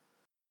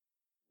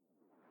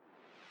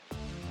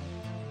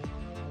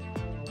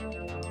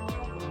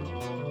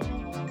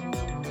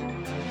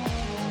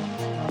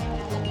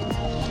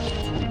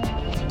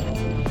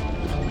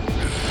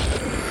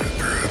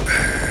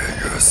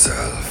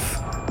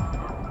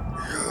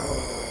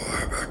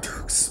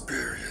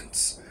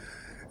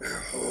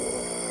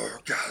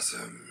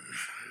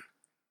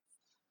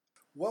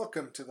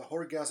Welcome to the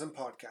Horgasm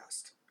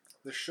Podcast,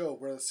 the show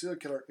where the serial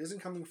killer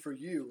isn't coming for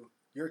you,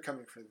 you're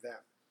coming for them.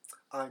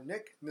 I'm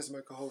Nick, and this is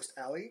my co-host,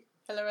 Allie.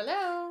 Hello,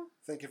 hello.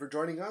 Thank you for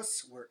joining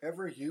us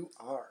wherever you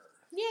are.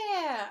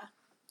 Yeah.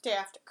 Day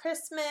after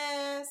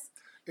Christmas.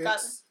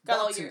 It's got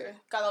Boxing Day.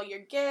 all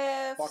your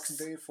gifts.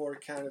 Boxing Day for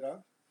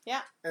Canada.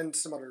 Yeah. And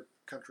some other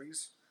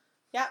countries.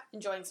 Yeah.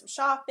 Enjoying some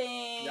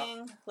shopping.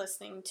 Yep.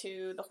 Listening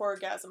to the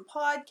Horgasm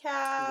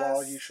Podcast.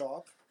 While you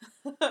shop.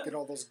 Get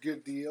all those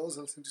good deals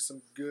and listen to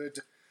some good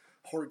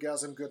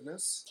Horgasm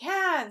goodness.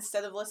 Yeah,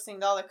 instead of listening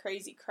to all the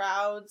crazy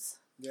crowds.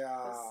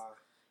 Yeah.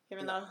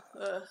 Even though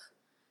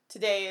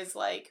today is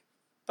like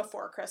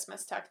before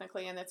Christmas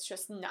technically, and it's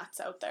just nuts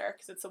out there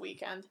because it's the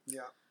weekend.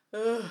 Yeah.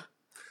 Ugh.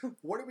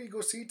 What did we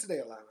go see today,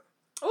 Alana?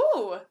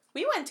 Ooh,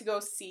 we went to go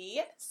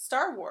see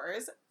Star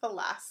Wars: The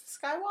Last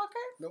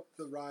Skywalker. Nope,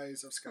 The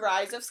Rise of Skywalker.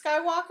 Rise of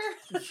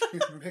Skywalker. You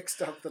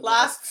mixed up the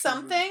last two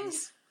something.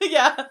 movies.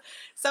 Yeah,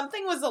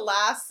 something was the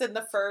last and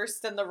the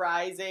first and the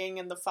rising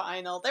and the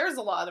final. There's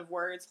a lot of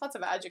words, lots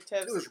of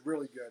adjectives. It was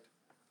really good.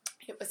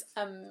 It was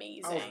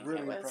amazing. I was really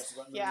impressed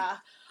with that movie.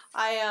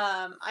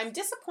 Yeah. I'm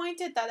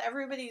disappointed that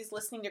everybody's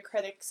listening to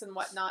critics and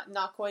whatnot,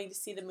 not going to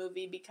see the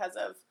movie because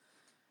of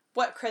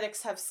what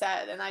critics have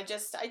said. And I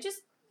just,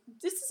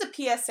 this is a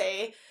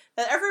PSA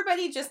that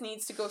everybody just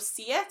needs to go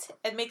see it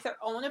and make their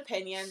own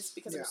opinions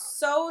because I'm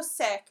so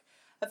sick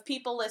of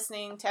people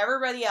listening to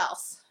everybody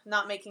else,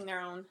 not making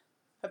their own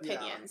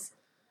opinions.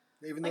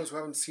 Yeah. Even those who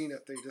haven't seen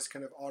it, they just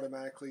kind of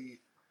automatically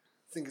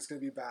think it's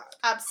going to be bad.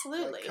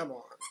 Absolutely. Like, come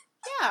on.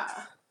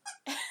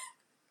 Yeah.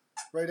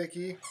 Right,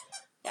 Icky?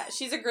 Yeah,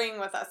 she's agreeing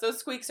with us. Those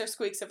squeaks are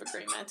squeaks of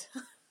agreement.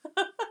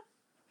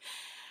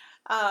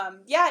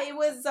 Yeah, it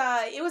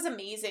was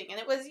amazing. And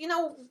it was,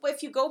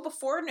 if you go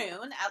before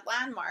noon at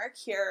Landmark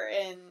here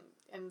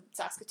in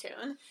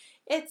Saskatoon,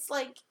 it's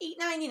like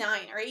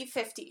 $8.99 or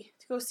 $8.50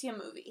 to go see a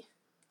movie.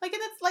 Like,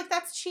 and it's like,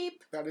 that's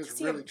cheap. That is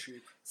really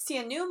cheap. See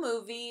a new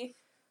movie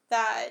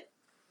that,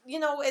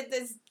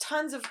 there's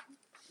tons of,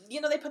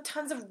 they put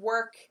tons of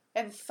work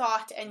and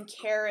thought and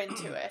care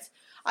into it.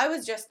 I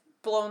was just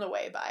blown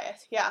away by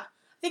it. Yeah.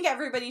 I think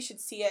everybody should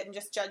see it and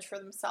just judge for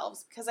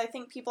themselves because I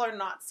think people are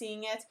not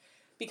seeing it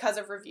because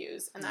of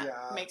reviews, and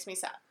that makes me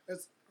sad.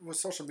 With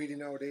social media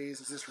nowadays,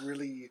 it's just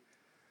really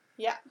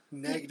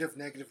negative.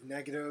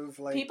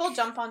 Like, people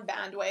jump on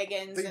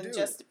bandwagons and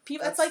just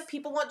people. It's like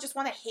people just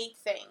want to hate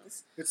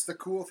things. It's the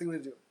cool thing to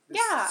do. The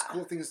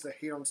cool thing is to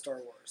hate on Star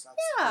Wars. That's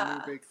the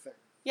new big thing.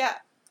 Yeah,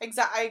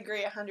 exactly. I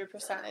agree 100%.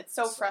 It's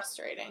so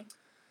frustrating.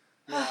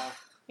 Yeah.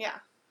 Yeah.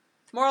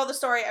 Moral of the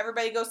story: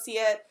 everybody go see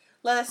it.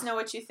 Let us know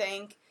what you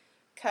think,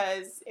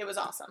 because it was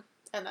awesome,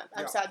 and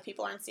I'm sad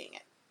people aren't seeing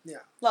it. Yeah.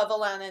 Love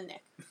Alana and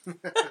Nick.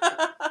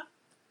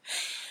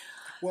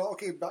 Well,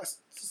 okay, let's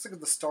look at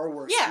the Star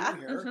Wars scene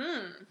here.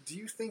 Mm-hmm. Do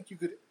you think you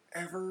could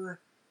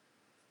ever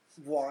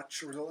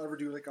watch or they'll ever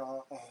do like a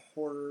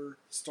horror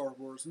Star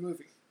Wars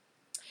movie?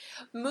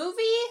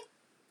 Movie?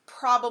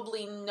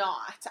 Probably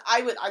not.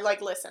 I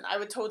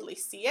would totally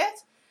see it,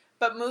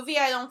 but movie,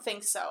 I don't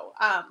think so.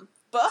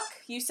 Book?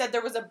 You said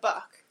there was a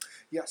book.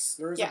 Yes,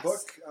 there is a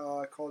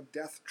book called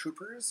Death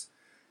Troopers.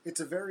 It's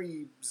a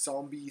very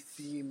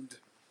zombie-themed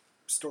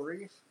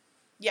story.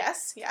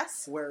 Yes.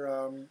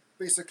 Where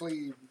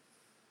basically,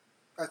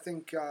 I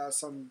think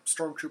some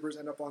stormtroopers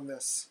end up on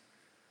this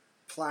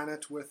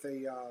planet with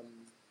a,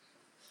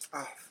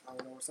 I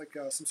don't know, it's like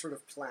some sort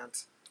of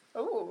plant.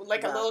 Oh,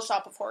 like a Little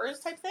Shop of Horrors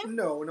type thing?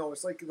 No,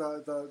 it's like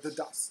the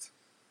dust.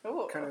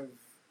 Ooh. Kind of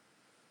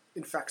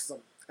infects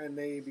them, and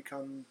they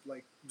become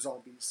like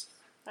zombies.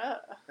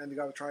 And they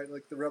gotta try,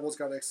 like, the rebels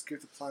gotta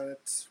escape the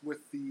planet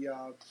with the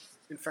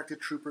infected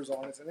troopers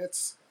on it, and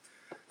it's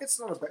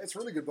not a bad, it's a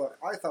really good book.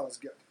 I thought it was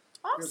good.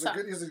 Awesome.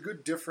 It was a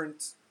good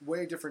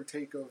way different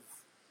take of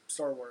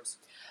Star Wars.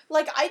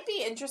 Like, I'd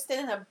be interested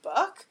in a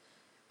book,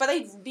 but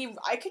I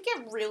could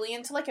get really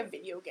into like a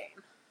video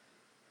game.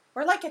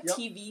 Or like a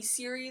TV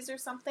series or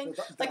something.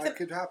 Well, like that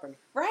could happen.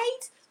 Right?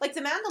 Like, The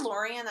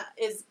Mandalorian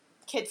is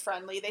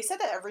kid-friendly. They said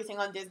that everything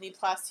on Disney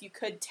Plus you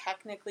could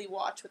technically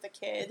watch with a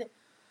kid.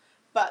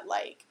 But,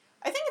 like,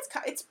 I think it's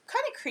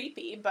kind of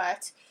creepy,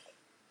 but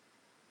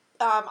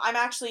I'm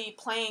actually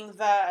playing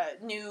the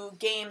new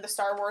game, The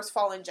Star Wars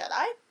Fallen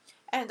Jedi,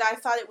 and I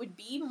thought it would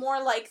be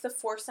more like The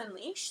Force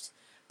Unleashed,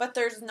 but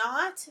there's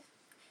not.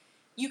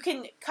 You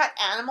can cut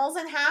animals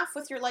in half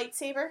with your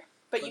lightsaber,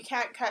 but you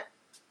can't cut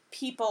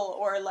people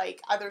or,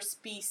 like, other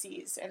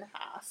species in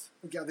half.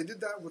 Yeah, they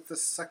did that with the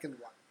second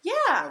one.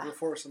 Yeah. The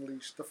Force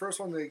Unleashed. The first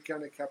one, they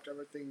kind of kept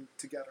everything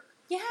together.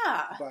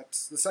 Yeah.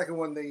 But the second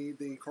one, they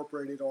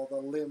incorporated all the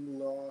limb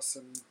loss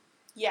and...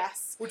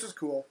 Yes. Which is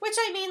cool. Which,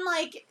 I mean,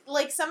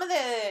 like some of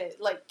the,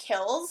 like,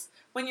 kills,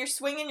 when you're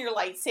swinging your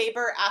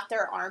lightsaber at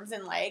their arms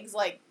and legs,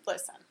 like,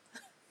 listen.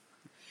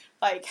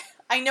 Like,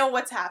 I know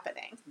what's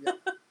happening. Yeah.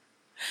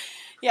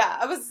 Yeah,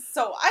 I don't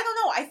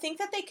know, I think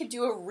that they could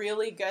do a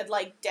really good,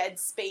 like, Dead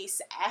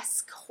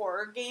Space-esque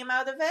horror game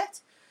out of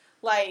it.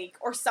 Like,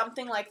 or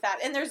something like that.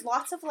 And there's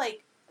lots of,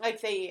 like,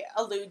 like they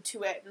allude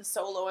to it in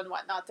Solo and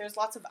whatnot, there's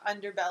lots of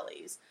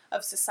underbellies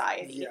of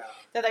society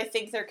that I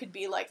think there could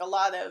be like a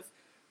lot of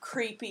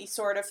creepy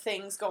sort of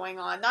things going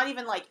on. Not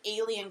even like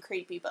alien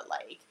creepy, but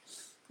like,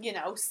 you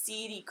know,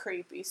 seedy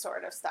creepy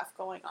sort of stuff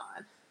going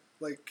on.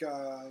 Like,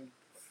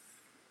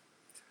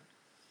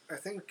 I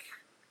think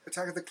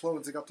Attack of the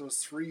Clones, they got those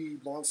 3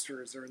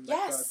 monsters. They're in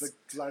like, the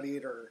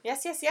Gladiator.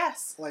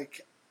 Yes.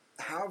 Like,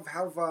 have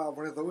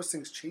one of those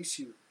things chase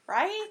you.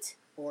 Right?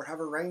 Or have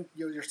a rank,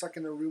 you're stuck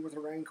in a room with a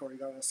Rancor, you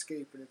gotta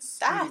escape, and it's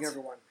eating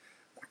everyone.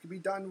 That could be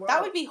done well.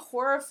 That would be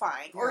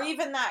horrifying. Yeah. Or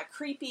even that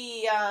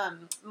creepy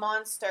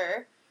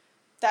monster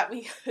that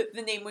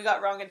the name we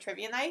got wrong in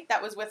Trivia Night,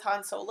 that was with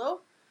Han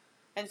Solo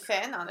and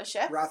Finn on the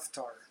ship.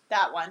 Rathtar.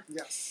 That one.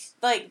 Yes.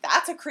 Like,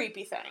 that's a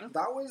creepy thing.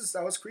 That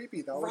was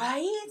creepy.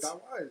 Right?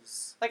 That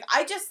was. Like,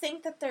 I just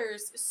think that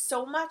there's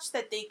so much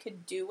that they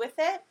could do with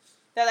it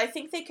that I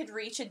think they could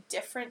reach a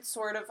different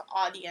sort of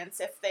audience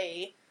if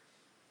they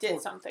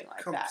did something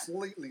like that.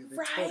 Completely. They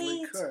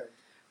totally could.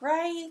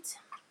 Right.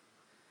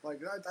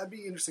 Like, that'd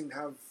be interesting to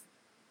have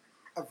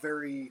a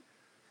very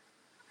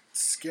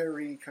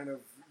scary kind of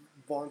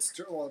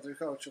monster. Well,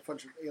 there's a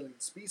bunch of alien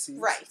species.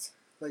 Right.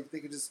 Like, they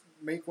could just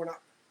make one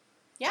up.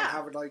 Yeah. And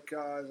have it like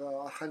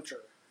a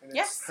hunter. And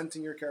it's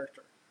hunting your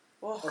character.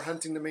 Or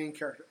hunting the main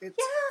character. They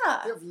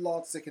have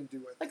lots they can do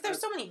with. Like,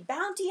 there's so many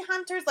bounty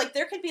hunters. Like,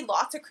 there could be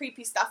lots of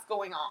creepy stuff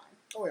going on.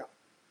 Oh, yeah.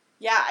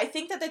 Yeah, I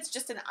think that it's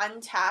just an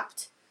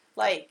untapped,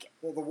 like...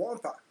 Well, the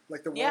Wampa.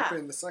 Like, the Wampa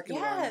in the second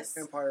one,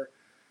 Empire,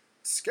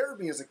 scared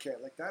me as a kid.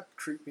 Like, that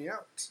creeped me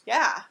out.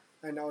 Yeah.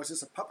 And now it's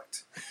just a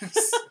puppet.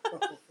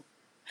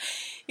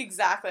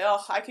 Exactly.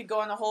 Oh, I could go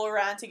on a whole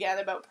rant again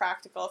about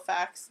practical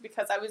effects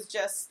because I was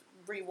just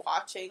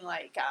rewatching,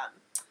 like,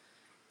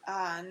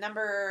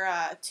 number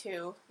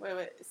 2.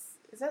 Wait,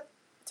 is it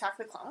Attack of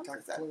the Clones? Attack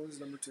of the Clones,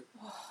 number 2.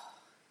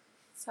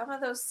 Some of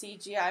those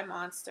CGI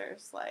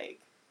monsters, like,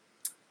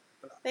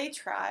 they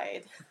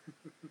tried.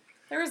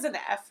 There was an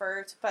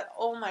effort, but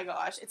oh my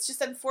gosh. It's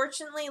just,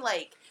 unfortunately,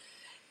 like,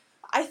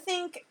 I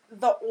think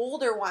the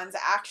older ones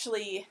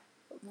actually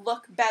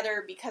look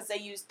better because they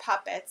used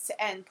puppets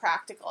and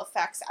practical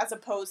effects as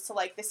opposed to,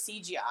 like, the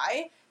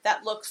CGI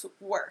that looks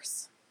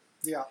worse.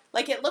 Yeah.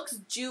 Like, it looks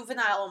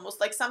juvenile almost,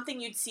 like something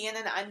you'd see in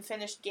an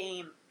unfinished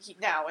game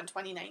now in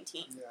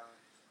 2019. Yeah.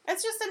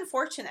 It's just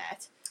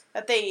unfortunate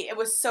that it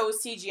was so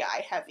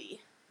CGI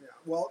heavy. Yeah.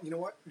 Well, you know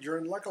what? You're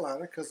in luck,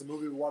 Alana, because the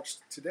movie we watched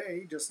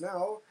today, just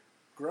now,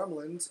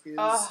 Gremlins,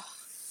 is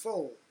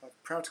full of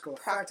practical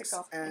effects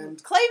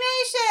and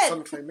claymation!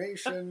 Some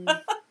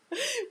claymation.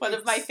 One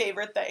of my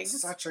favorite things.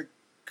 Such a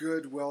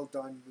good,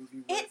 well-done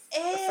movie. It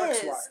is.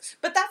 Effects-wise.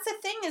 But that's the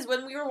thing is,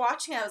 when we were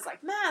watching it, I was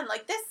like, man,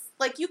 like this,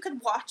 like you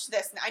could watch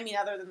this. I mean,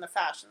 other than the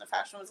fashion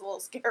was a little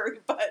scary,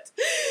 but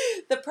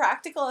the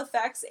practical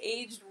effects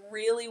aged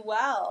really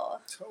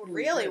well. Totally.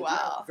 Really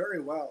well. Yeah, very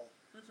well.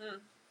 Mm-hmm.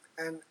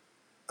 And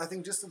I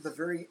think just at the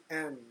very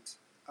end,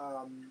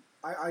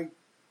 I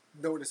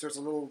noticed there's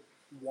a little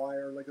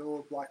wire, like a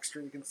little black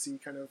string you can see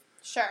kind of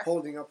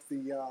holding up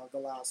the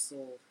last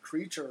little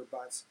creature,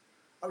 but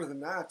other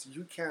than that,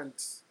 you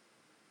can't.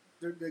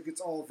 It's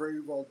all very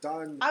well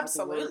done.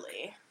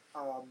 Absolutely.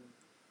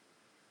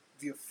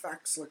 The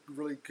effects look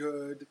really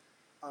good.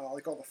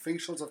 Like all the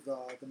facials of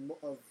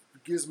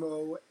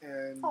Gizmo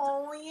and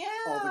all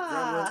the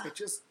gremlins. It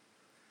just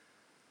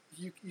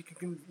you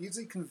can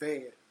easily convey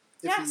it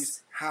if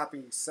he's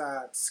happy,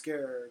 sad,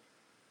 scared,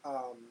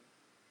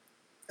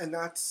 and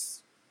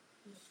that's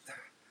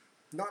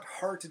not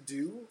hard to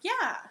do.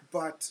 Yeah.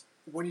 But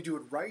when you do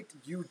it right,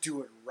 you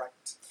do it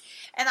right.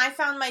 And I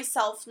found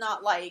myself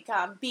not, like,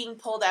 being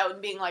pulled out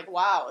and being like,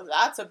 wow,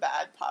 that's a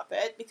bad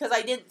puppet. Because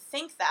I didn't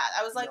think that.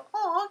 I was like,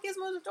 oh,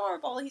 Gizmo's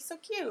adorable. He's so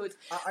cute.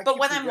 But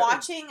when I'm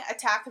watching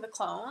Attack of the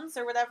Clones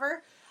or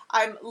whatever,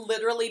 I'm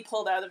literally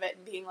pulled out of it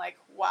and being like,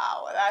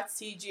 wow, that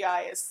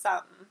CGI is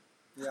something.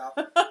 Yeah.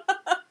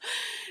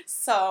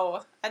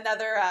 So,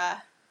 another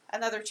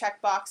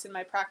checkbox in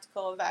my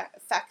practical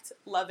effect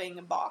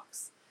loving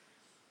box.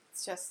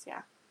 It's just, it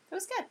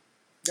was good.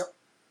 Yep.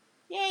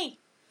 Yay.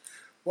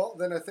 Well,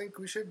 then I think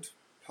we should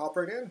hop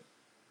right in.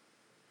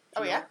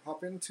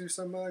 Hop into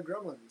some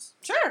Gremlins.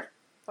 Sure.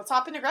 Let's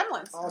hop into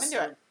Gremlins. Awesome. I'm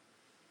into it.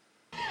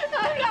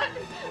 I'm not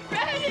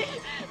ready.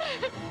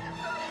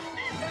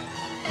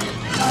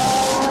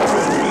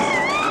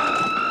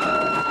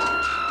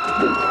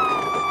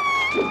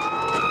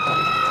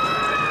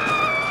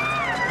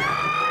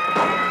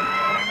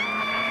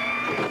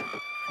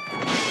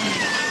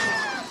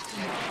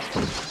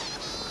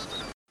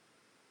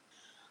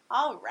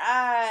 All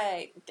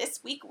right.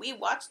 This week we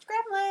watched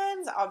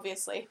Gremlins.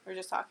 Obviously, we're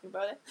just talking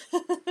about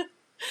it.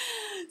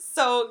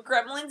 So,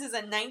 Gremlins is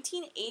a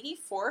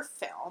 1984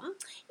 film.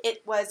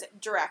 It was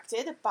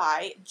directed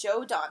by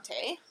Joe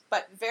Dante,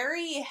 but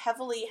very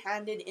heavily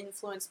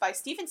influenced by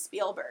Steven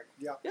Spielberg.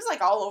 Yeah. He was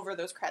like all over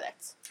those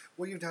credits.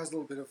 Well, even has a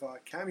little bit of a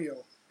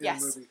cameo in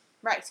the movie.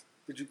 Right.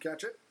 Did you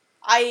catch it?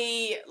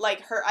 I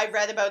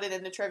read about it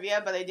in the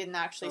trivia, but I didn't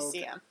actually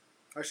see him.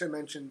 I should have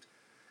mentioned,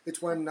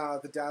 It's when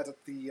the dad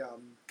at the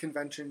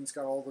convention, he's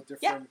got all the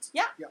different...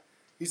 Yeah.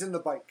 He's in the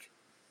bike,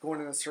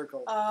 going in a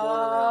circle, going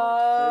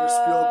around. There's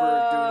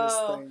Spielberg doing his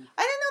thing.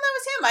 I didn't know that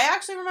was him. I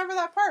actually remember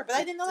that part, but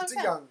I didn't know that was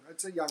him.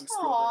 It's a young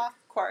Spielberg. Aw,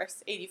 of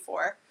course,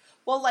 84.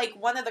 Well, like,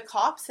 one of the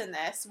cops in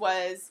this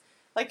was,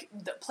 like,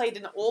 played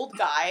an old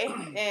guy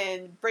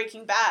in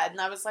Breaking Bad,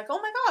 and I was like, oh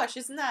my gosh,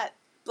 isn't that...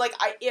 Like,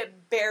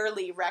 it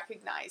barely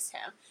recognized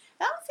him.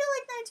 And I don't feel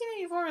like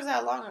 1984 was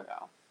that long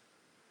ago.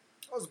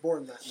 I was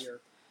born that year.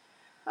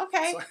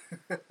 Okay.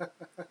 So,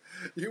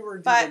 you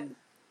weren't but even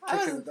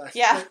kicking that.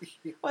 Yeah,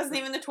 wasn't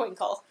even a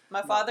twinkle.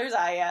 My father's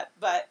eye yet.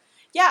 But,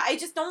 yeah, I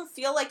just don't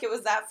feel like it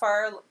was that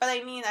far. But,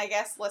 I mean, I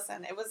guess,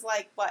 listen, it was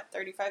like, what,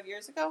 35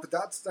 years ago? But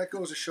that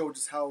goes to show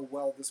just how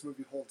well this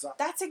movie holds up.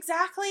 That's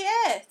exactly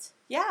it.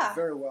 Yeah.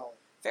 Very well.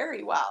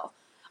 Very well.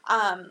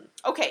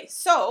 Okay,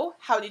 so,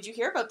 how did you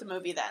hear about the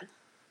movie then?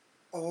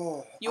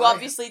 Oh, you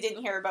obviously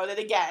didn't hear about it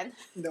again.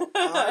 No,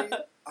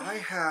 I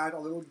had a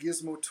little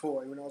Gizmo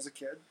toy when I was a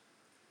kid,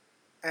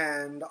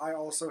 and I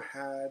also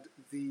had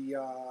the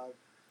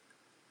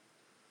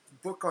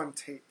book on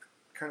tape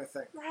kind of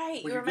thing.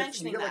 Right, you were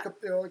mentioning that. You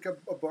get like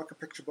a book, a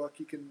picture book.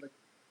 You can like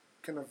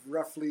kind of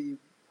roughly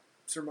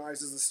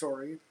surmises the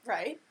story.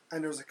 Right.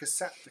 And there's a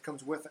cassette that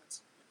comes with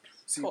it,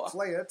 so cool. You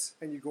play it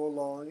and you go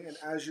along, and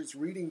as it's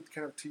reading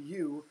kind of to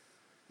you.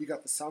 You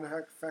got the sound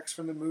effects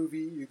from the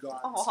movie. You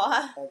got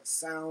all the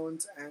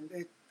sounds, and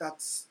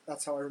that's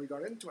how I really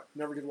got into it.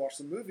 Never did watch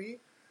the movie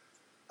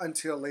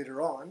until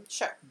later on.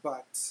 Sure.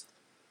 But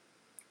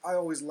I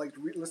always liked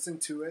listening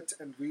to it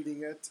and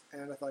reading it,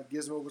 and I thought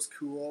Gizmo was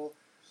cool.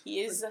 He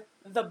is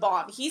the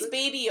bomb. He's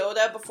Baby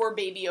Yoda before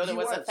Baby Yoda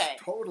was a thing.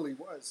 Totally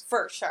was.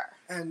 For sure.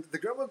 And the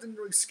Gremlins didn't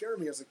really scare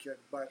me as a kid,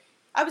 but...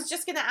 I was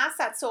just going to ask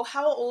that. So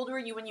how old were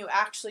you when you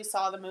actually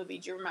saw the movie?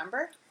 Do you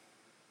remember?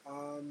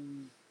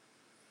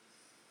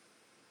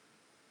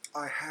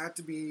 I had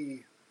to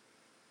be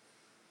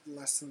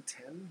less than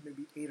 10,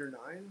 maybe 8 or 9.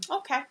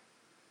 Okay.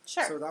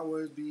 Sure. So that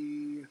would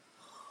be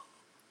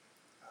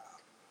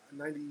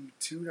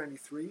 92,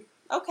 93.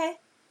 Okay.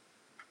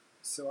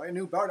 So I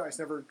knew about it. I just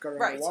never got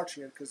around to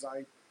watching it because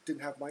I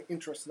didn't have my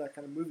interest in that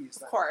kind of movies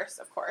then. Of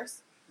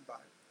course.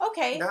 But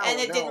okay. And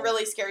it didn't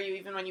really scare you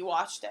even when you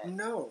watched it?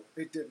 No,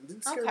 it didn't. It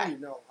didn't scare me,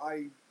 no.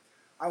 I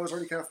was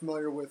already kind of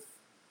familiar with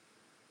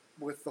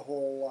the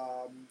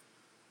whole...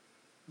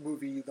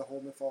 movie, the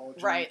whole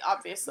mythology. Right,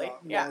 obviously.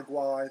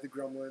 Mogwai, the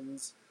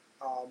Gremlins.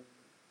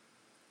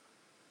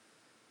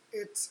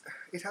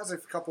 It has a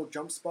couple of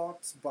jump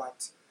spots,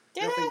 but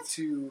nothing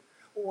too...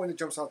 Oh, when it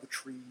jumps out of the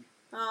tree.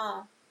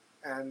 Oh.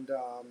 And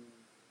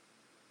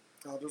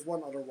there's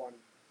one other one.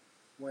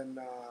 When...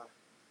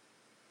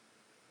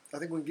 I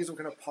think when Gizmo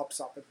kind of pops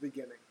up at the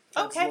beginning.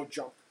 It's a little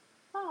jump.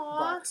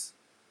 Aww. But...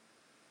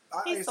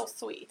 he's so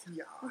sweet.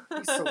 Yeah,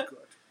 he's so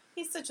good.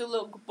 He's such a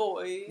little good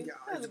boy. Yeah,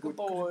 he's a good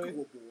boy.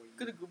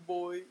 Good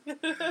boy.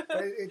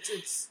 But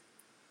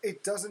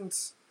it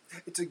doesn't.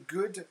 It's a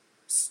good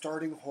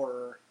starting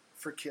horror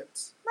for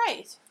kids.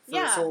 Right.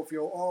 So if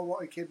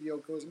a kid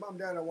goes, Mom,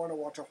 Dad, I want to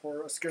watch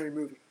a scary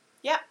movie.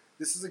 Yeah.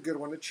 This is a good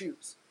one to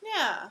choose.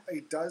 Yeah.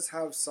 It does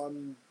have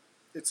some.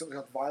 It's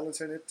got violence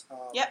in it.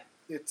 Yep.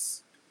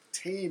 It's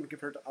tame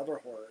compared to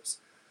other horrors,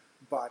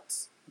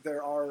 but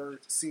there are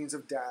scenes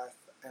of death.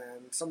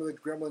 And some of the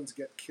gremlins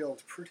get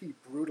killed pretty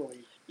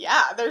brutally.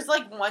 Yeah, there's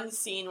like one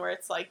scene where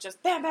it's like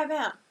just bam, bam,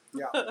 bam.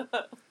 Yeah,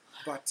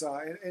 but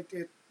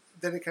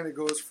then it kind of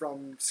goes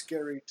from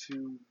scary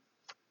to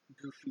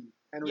goofy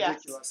and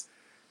ridiculous.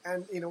 Yes.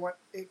 And you know what?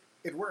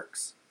 It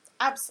works.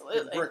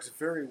 Absolutely, it works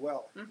very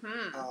well.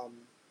 Mm-hmm.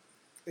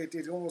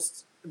 It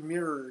almost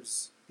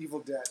mirrors Evil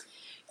Dead.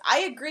 I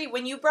agree.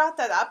 When you brought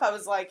that up, I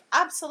was like,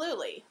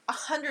 absolutely,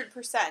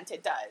 100%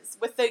 it does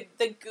with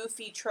the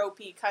goofy,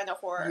 tropey kind of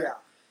horror. Yeah.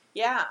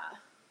 Yeah.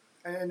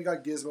 And you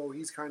got Gizmo.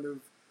 He's kind of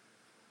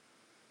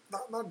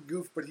not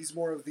goof, but he's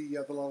more of the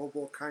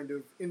lovable kind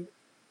of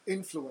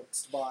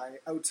influenced by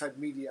outside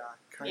media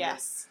kind of.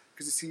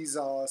 Because he sees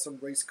some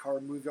race car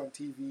movie on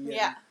TV.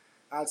 And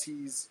as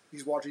he's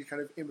watching, he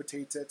kind of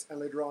imitates it, and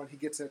later on he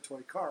gets in a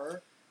toy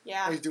car.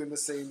 Yeah. And he's doing the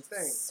same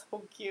thing.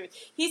 So cute.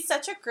 He's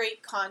such a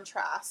great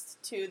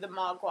contrast to the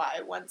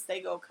Mogwai once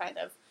they go kind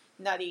of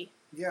nutty.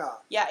 Yeah.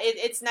 Yeah,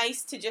 it's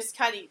nice to just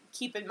kind of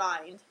keep in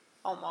mind,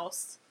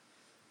 almost.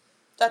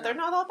 That they're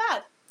not all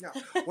bad. Yeah.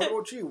 What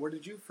about you? Where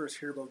did you first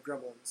hear about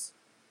Gremlins?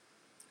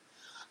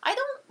 I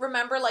don't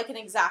remember like an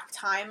exact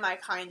time I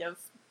kind of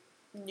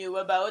knew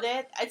about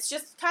it. It's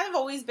just kind of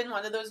always been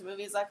one of those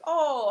movies like,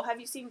 oh,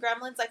 have you seen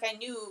Gremlins? Like I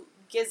knew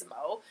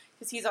Gizmo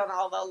because he's on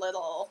all the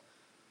little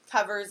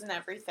covers and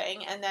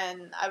everything. And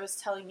then I was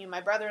telling you, my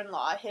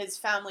brother-in-law, his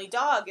family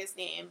dog is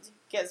named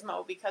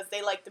Gizmo because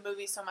they like the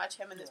movie so much,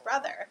 him and his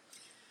brother.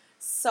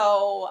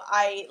 So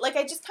I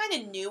just kind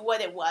of knew what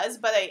it was,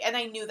 but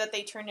I knew that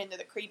they turned into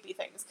the creepy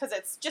things because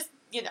it's just,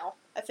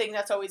 a thing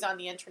that's always on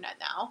the internet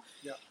now.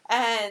 Yeah.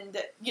 And,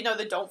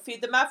 the don't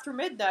feed them after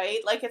midnight,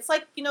 like, it's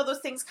like, those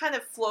things kind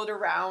of float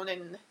around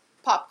and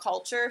pop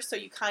culture, so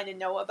you kind of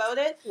know about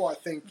it. Well, I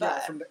think,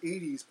 from the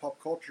 80s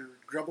pop culture,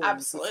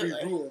 Gremlins, the 3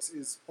 rules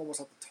is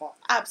almost at the top.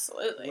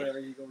 Absolutely. Where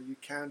you go, you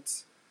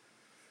can't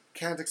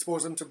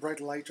expose them to bright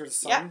light or the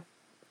sun. Yeah.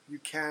 You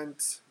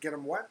can't get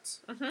them wet,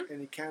 Mm-hmm.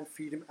 and you can't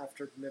feed them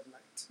after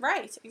midnight.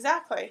 Right,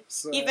 exactly.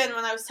 So, even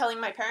when I was telling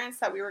my parents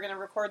that we were going to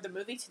record the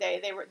movie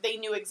today, they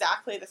knew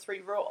exactly the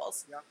 3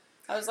 rules. Yeah.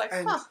 I was like,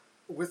 and huh.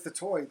 With the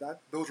toy,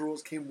 those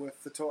rules came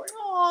with the toy.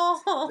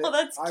 Oh,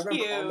 that's cute. I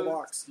remember on the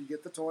box, you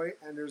get the toy,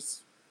 and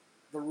there's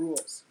the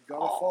rules. You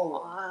gotta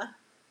follow them.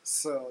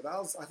 So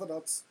I thought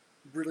that's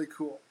really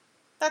cool.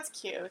 That's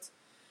cute.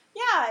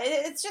 Yeah,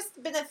 it's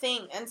just been a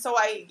thing, and so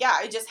I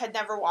just had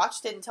never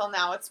watched it until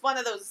now. It's one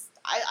of those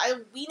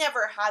we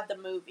never had the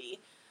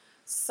movie,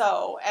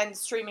 so, and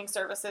streaming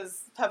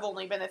services have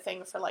only been a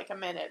thing for like a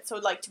minute. So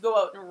like to go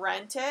out and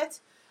rent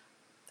it,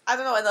 I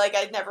don't know. Like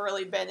I'd never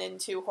really been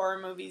into horror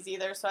movies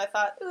either, so I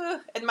thought,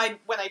 ugh. And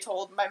when I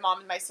told my mom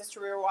and my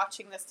sister we were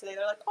watching this today,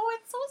 they're like, "Oh,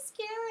 it's so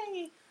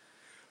scary."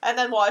 And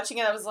then watching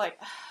it, I was like,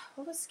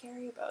 "What was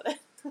scary about it?"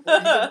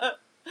 Well,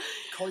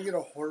 calling it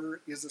a horror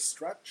is a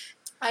stretch.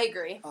 I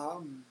agree.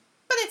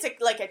 But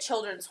it's like a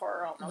children's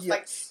horror almost. Yes.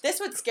 Like, this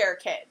would scare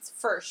kids,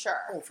 for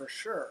sure. Oh, for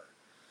sure.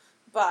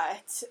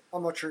 But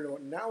I'm not sure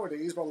about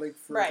nowadays, but like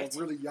for the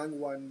really young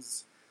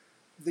ones,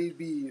 they'd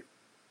be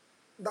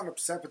not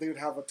upset, but they would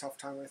have a tough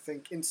time, I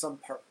think, in some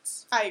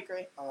parts. I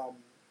agree.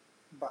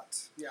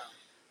 But, yeah.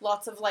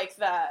 Lots of like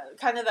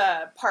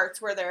the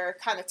parts where they're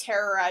kind of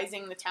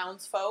terrorizing the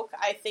townsfolk,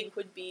 I think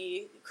would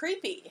be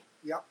creepy.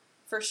 Yep.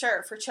 For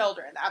sure, for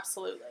children,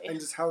 absolutely. And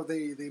just how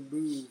they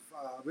move.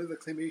 With the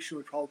claymation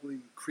would probably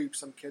creep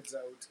some kids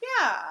out.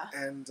 Yeah.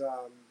 And,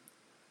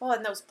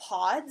 and those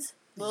pods?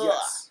 Ugh.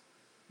 Yes.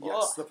 Yes,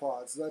 Ugh. the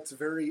pods. That's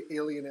very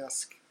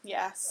Alien-esque.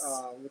 Yes.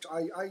 Which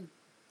I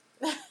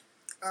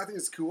think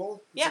it's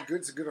cool. Yeah.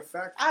 It's a good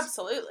effect.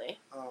 Absolutely.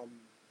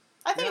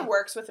 I think it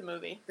works with the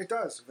movie. It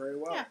does, very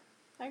well. Yeah,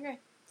 I agree.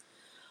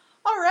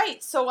 All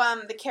right, so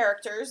the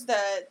characters,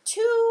 the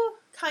 2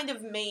 kind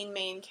of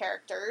main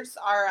characters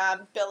are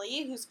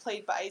Billy, who's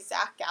played by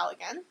Zach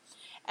Galligan,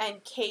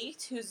 and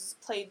Kate, who's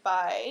played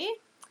by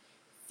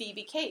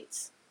Phoebe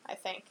Cates, I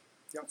think.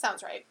 Yep.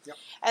 Sounds right. Yep.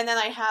 And then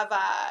I have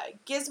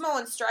Gizmo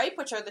and Stripe,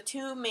 which are the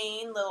 2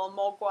 main little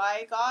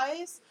Mogwai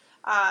guys.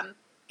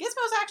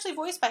 Gizmo's actually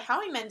voiced by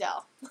Howie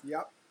Mandel.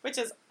 Yep. Which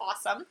is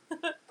awesome.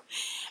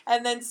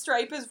 And then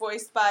Stripe is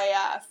voiced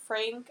by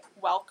Frank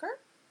Welker.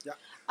 Yeah.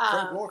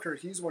 Frank Welker,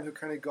 he's the one who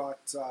kind of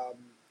got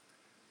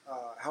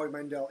Howie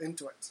Mandel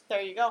into it.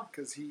 There you go.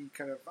 Because he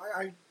kind of,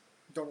 I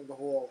don't know the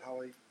whole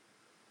how I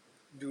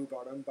knew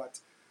about him, but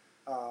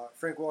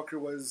Frank Welker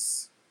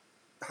was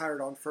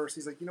hired on first.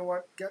 He's like, you know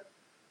what,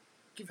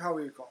 give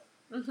Howie a call.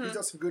 Mm-hmm. He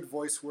does some good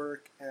voice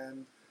work,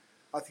 and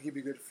I think he'd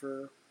be good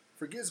for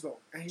Gizmo.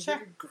 And he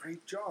did a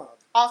great job.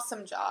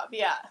 Awesome job,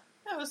 yeah.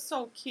 That was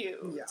so cute.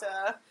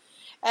 Yeah.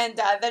 And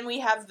then we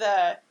have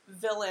the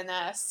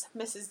villainess,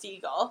 Mrs.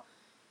 Deagle,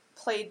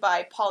 played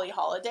by Polly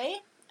Holiday.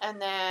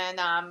 And then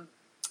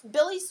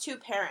Billy's 2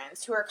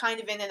 parents, who are kind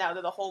of in and out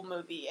of the whole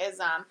movie, is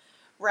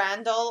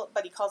Randall,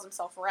 but he calls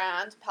himself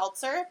Rand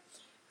Peltzer,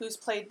 who's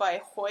played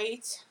by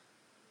Hoyt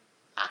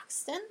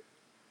Axton.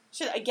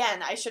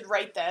 I should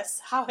write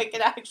this, how I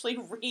can actually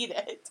read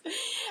it.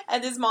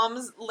 And his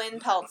mom's Lynn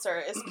Peltzer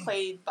is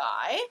played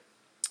by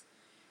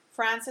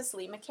Frances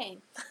Lee McCain.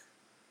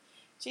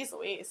 Jeez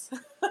Louise.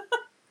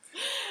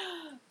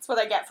 That's what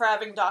I get for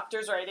having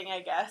doctors writing,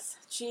 I guess.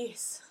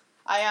 Jeez.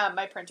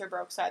 My printer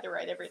broke, so I had to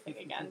write everything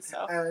again.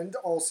 So. And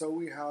also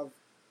we have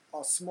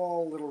a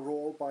small little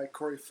role by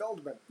Corey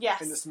Feldman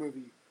in this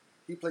movie.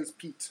 He plays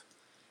Pete.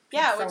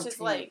 Yeah, which is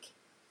like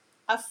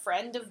a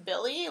friend of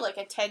Billy, like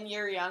a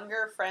 10-year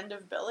younger friend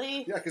of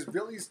Billy. Yeah, because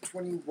Billy's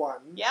 21.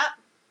 Yeah.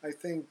 I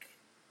think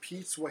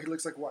Pete's, he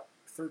looks like,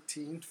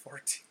 13,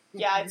 14?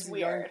 Yeah, it's He's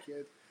weird. A young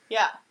kid.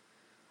 Yeah.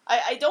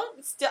 I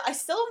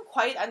still don't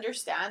quite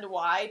understand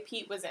why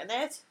Pete was in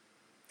it.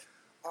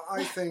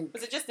 I think...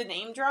 Was it just a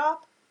name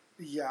drop?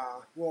 Yeah,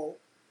 well,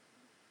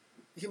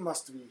 he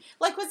must be.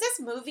 Like, was this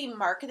movie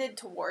marketed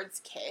towards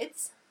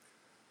kids?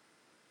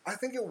 I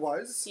think it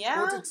was.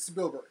 Yeah? Well, it's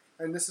Spielberg.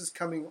 And this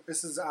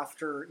is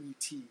after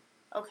E.T.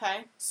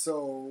 Okay.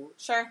 So...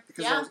 Sure,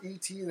 because it was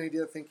E.T. and I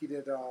think he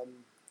did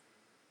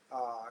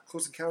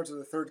Close Encounters of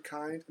the Third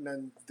Kind and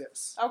then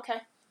this.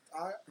 Okay.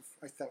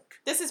 I think.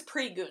 This is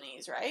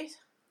pre-Goonies, right?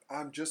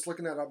 I'm just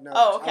looking that up now.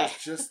 Oh, okay. I was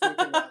just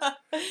thinking that.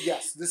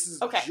 Yes, this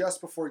is just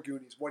before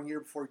Goonies. 1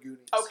 year before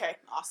Goonies. Okay,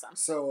 awesome.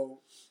 So...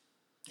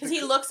 Because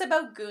he looks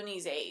about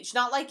Goonies' age.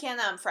 Not like in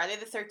Friday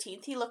the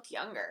 13th. He looked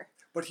younger.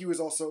 But he was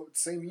also,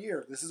 same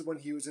year. This is when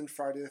he was in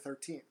Friday the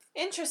 13th.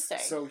 Interesting.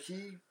 So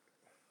he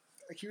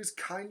was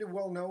kind of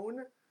well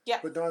known. Yeah.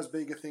 But not as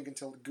big, I think,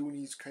 until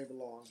Goonies came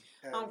along.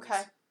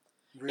 Okay.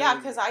 Really, yeah,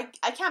 because I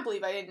can't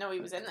believe I didn't know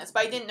he was in this.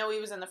 But I didn't know he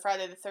was in the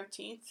Friday the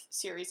 13th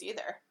series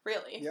either,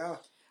 really. Yeah.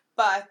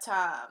 But,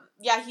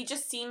 he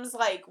just seems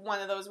like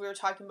one of those, we were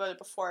talking about it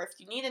before, if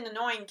you need an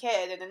annoying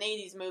kid in an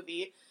 80s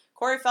movie,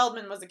 Corey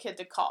Feldman was a kid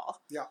to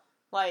call. Yeah.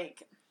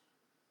 Like,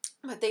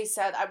 But they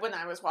said, when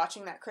I was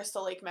watching that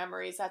Crystal Lake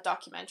Memories, that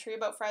documentary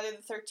about Friday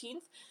the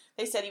 13th,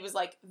 they said he was,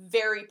 like,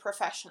 very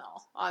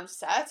professional on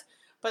set,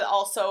 but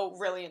also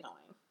really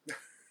annoying.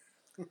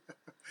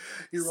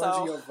 He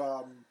reminds me of,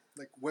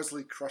 like,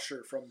 Wesley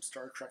Crusher from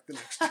Star Trek The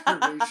Next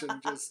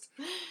Generation, just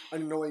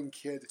an annoying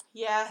kid.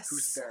 Yes.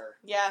 Who's there.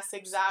 Yes,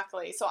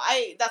 exactly. So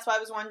that's why I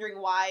was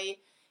wondering why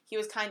he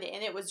was kind of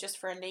in it, was just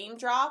for a name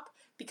drop,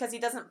 because he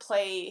doesn't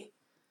play...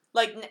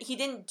 Like, he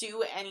didn't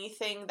do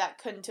anything that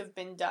couldn't have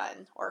been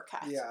done or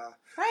cut. Yeah.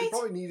 Right? He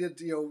probably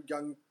needed,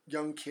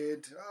 young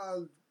kid.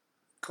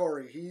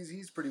 Corey,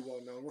 he's pretty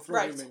well known. We'll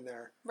throw him in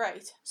there.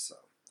 Right. So.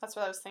 That's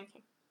what I was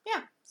thinking.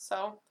 Yeah.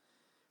 So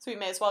we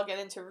may as well get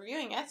into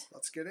reviewing it.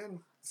 Let's get in.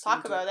 Let's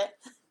talk about it.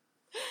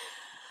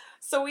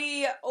 So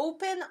we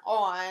open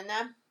on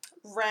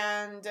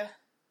Rand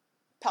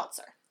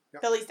Peltzer,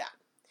 yep. Billy's dad.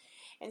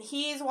 And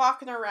he's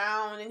walking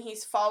around and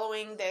he's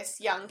following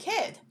this young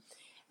kid.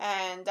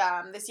 And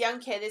this young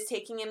kid is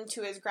taking him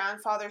to his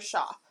grandfather's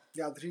shop.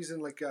 Yeah, he's in,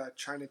 like,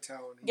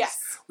 Chinatown.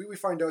 Yes. We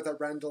find out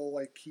that Randall,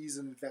 like, he's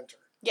an inventor.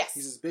 Yes.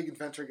 He's this big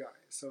inventor guy.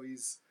 So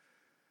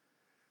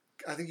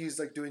I think he's,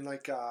 like, doing,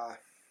 like,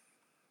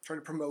 trying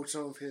to promote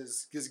some of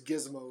his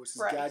gizmos,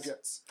 his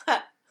gadgets.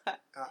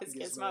 His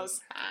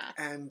gizmos.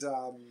 And,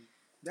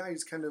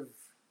 he's kind of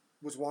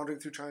was wandering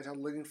through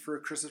Chinatown looking for a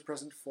Christmas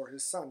present for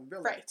his son,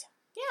 Billy. Right.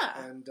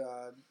 Yeah. And,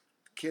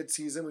 kid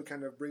sees him and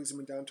kind of brings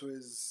him down to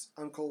his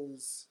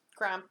uncle's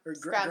grandfather's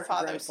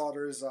grandfather's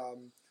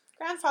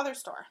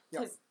store.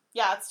 Yeah.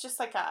 Yeah, it's just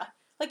like a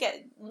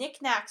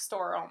knick-knack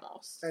store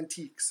almost.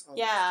 Antiques. Almost.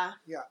 Yeah.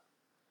 Yeah.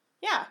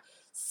 Yeah.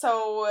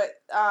 So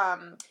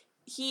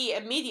he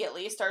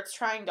immediately starts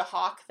trying to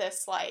hawk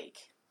this like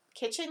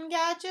kitchen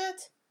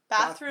gadget,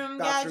 bathroom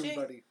gadget.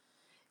 Buddy.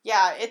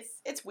 Yeah,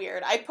 it's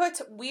weird. I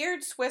put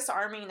weird Swiss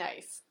Army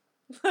knife.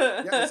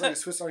 Yeah, it's like a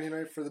Swiss Army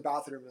knife for the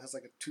bathroom. It has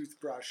like a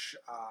toothbrush,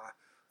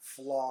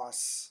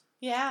 floss.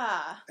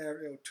 Yeah.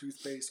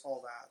 Toothpaste,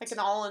 all that. Like an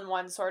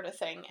all-in-one sort of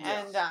thing.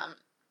 Yeah. And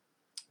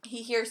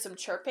he hears some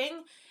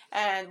chirping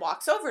and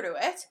walks over to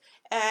it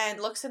and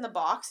looks in the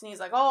box and he's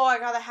like, oh, I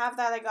gotta have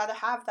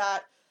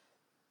that.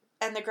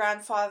 And the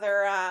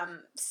grandfather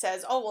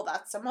says, oh, well,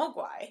 that's a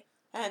mogwai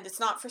and it's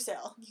not for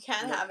sale. You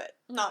can't have it.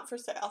 Not for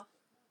sale.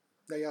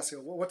 They ask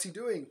him, well, what's he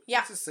doing?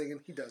 Yeah. He's just singing.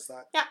 He does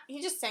that. Yeah,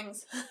 he just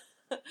sings.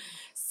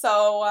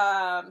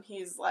 So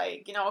he's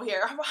like,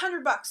 here,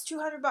 $100,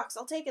 $200,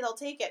 I'll take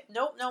it.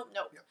 Nope.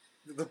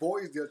 Yeah. The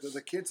boys,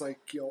 the kids, like,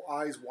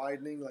 eyes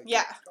widening, like,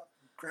 yeah.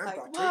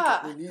 Grandpa, like,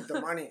 take it. We need the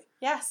money.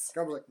 Yes.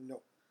 Grandpa's like,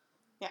 no.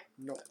 Yeah.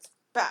 No. It's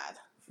bad.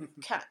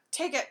 Can't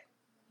take it.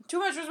 Too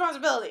much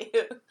responsibility.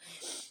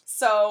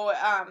 So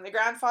the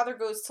grandfather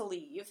goes to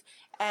leave,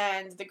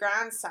 and the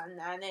grandson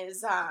then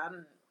is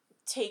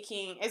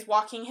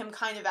walking him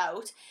kind of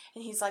out,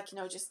 and he's like,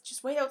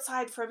 just wait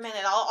outside for a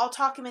minute. I'll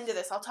talk him into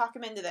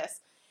this.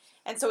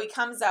 And so he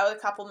comes out a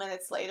couple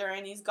minutes later,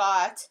 and he's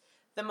got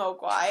the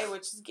mogwai,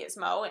 which is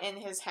Gizmo, in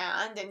his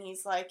hand, and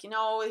he's like,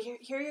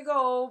 here you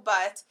go,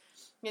 but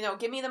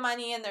give me the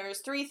money, and there's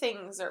 3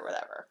 things or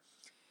whatever.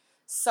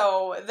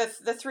 So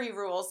the 3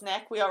 rules,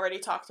 Nick, we already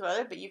talked about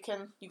it, but you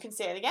can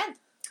say it again.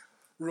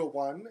 Rule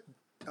 1.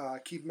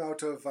 Keep them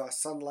out of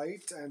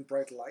sunlight and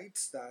bright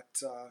lights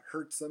that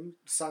hurts them.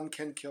 Sun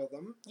can kill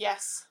them.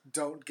 Yes.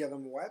 Don't get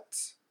them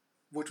wet,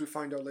 which we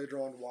find out later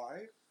on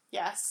why.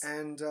 Yes.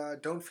 And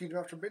don't feed them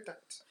after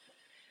midnight.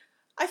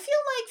 I feel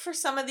like for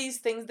some of these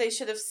things they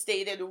should have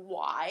stated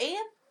why.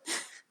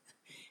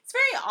 It's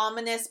very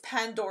ominous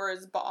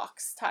Pandora's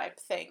box type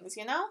things,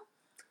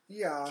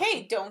 Yeah.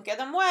 Okay, don't get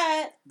them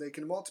wet. They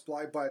can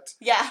multiply, but...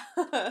 Yeah.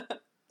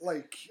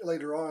 like,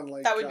 later on,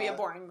 like... That would be a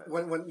boring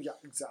movie. Yeah,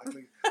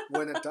 exactly.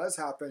 When it does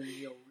happen,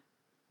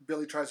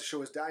 Billy tries to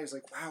show his dad, he's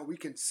like, wow, we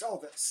can sell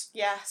this.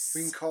 Yes.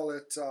 We can call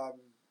it, I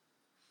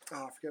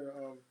forget,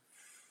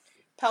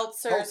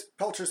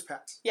 Peltzer's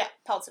Pet. Yeah,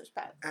 Peltzer's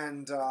Pet.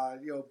 And,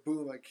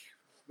 boom, like,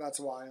 that's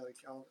why, like,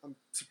 I'm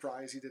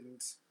surprised he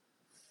didn't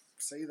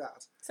say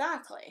that.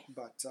 Exactly.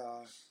 But,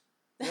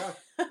 yeah.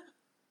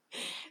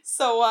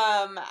 So,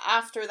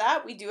 after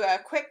that, we do a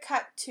quick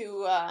cut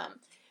to,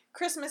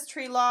 Christmas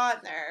tree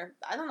lot, and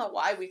I don't know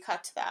why we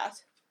cut to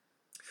that.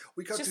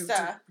 We cut just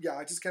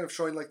kind of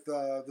showing, like,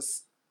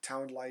 this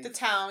town life. The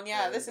town,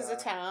 yeah, this is a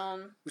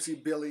town. We see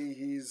Billy,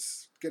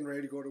 he's getting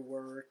ready to go to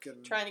work.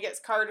 And trying to get his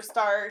car to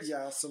start.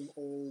 Yeah, some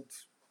old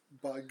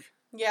bug.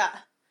 Yeah.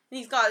 And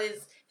he's got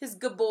his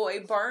good boy,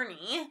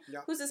 Barney,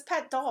 who's his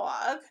pet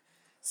dog.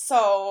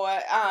 So,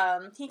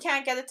 he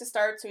can't get it to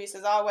start, so he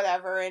says, oh,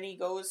 whatever, and he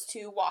goes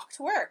to walk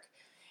to work.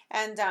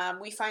 And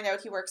we find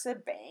out he works at a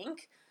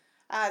bank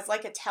as,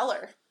 like, a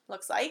teller,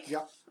 looks like.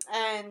 Yeah.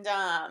 And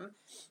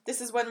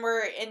this is when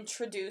we're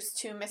introduced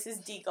to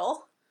Mrs. Deagle.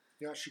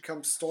 Yeah, she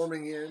comes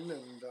storming in,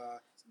 and...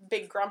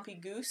 big grumpy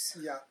goose.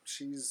 Yeah,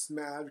 she's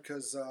mad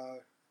because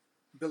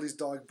Billy's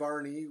dog,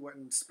 Barney, went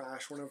and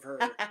smashed one of her...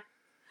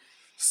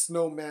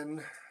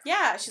 snowmen.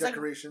 Yeah, she's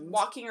decorations.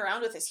 Like walking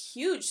around with this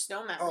huge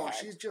snowman head.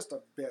 She's just a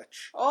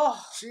bitch.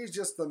 Oh. She's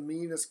just the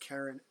meanest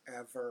Karen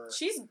ever.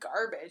 She's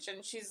garbage,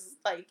 and she's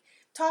like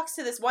talks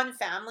to this one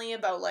family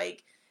about,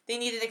 like, they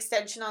need an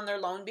extension on their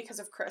loan because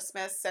of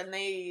Christmas, and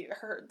the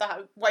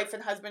wife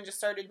and husband just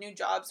started new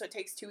jobs, so it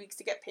takes 2 weeks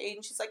to get paid.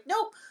 And she's like,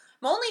 nope,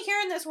 I'm only here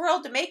in this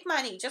world to make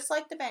money, just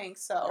like the bank.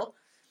 So,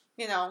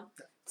 you know,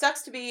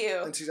 sucks to be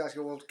you. And she's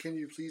asking, well, can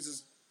you please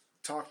just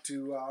talk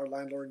to our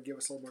landlord and give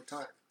us a little more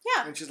time?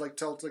 Yeah. And she's like,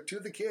 tell like two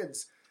of the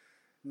kids,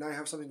 now you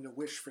have something to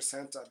wish for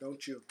Santa,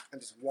 don't you?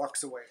 And just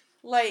walks away.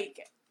 Like,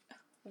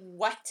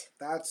 what?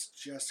 That's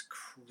just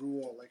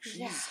cruel. Like,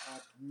 she's a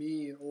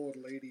mean old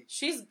lady.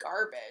 She's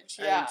garbage.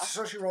 And yeah.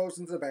 so she rolls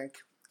into the bank,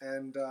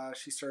 and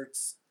she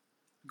starts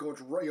going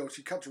to, you know,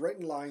 she cuts right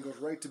in line, goes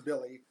right to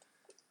Billy,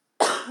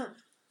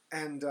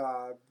 and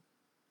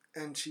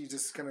she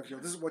just kind of, you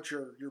know, this is what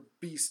your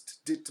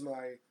beast did to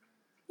my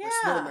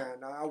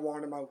snowman. I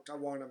want him out. I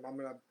want him. I'm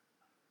gonna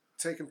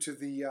take him to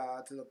the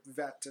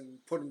vet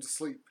and put him to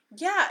sleep.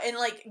 Yeah, and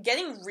like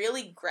getting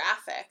really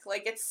graphic.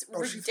 Like it's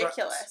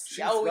ridiculous.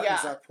 She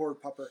threatens that poor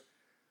pupper.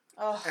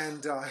 Oh.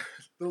 And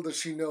little does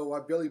she know,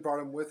 Billy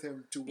brought him with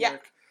him to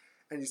work,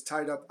 and he's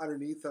tied up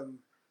underneath him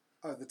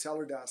the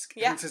teller desk.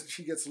 Yeah. And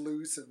she gets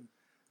loose and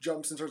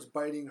jumps and starts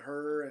biting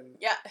her, and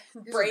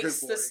breaks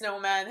the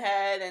snowman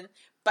head and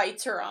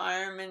bites her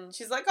arm, and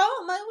she's like,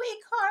 "Oh, my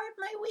weak heart,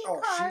 my weak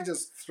heart." She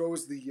just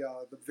throws the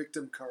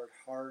victim card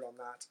hard on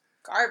that.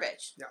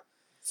 Garbage. Yeah.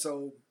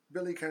 So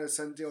Billy kind of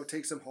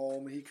takes him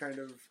home. He kind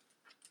of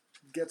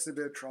gets in a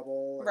bit of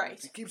trouble. Right.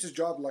 He keeps his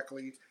job,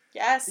 luckily.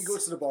 Yes. He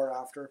goes to the bar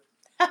after.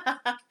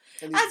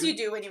 As you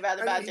do when you've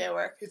had a bad day at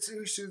work. He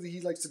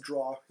likes to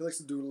draw. He likes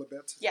to doodle a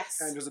bit. Yes.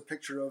 And there's a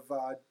picture of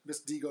Miss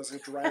Deagle's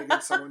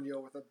dragging someone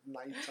with a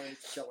knife trying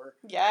to kill her.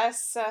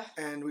 Yes.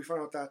 And we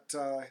find out that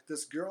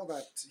this girl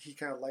that he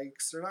kind of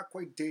likes, they're not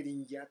quite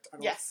dating yet, I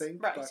don't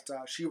think. Right.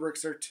 But she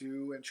works there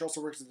too, and she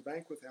also works at the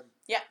bank with him.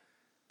 Yeah.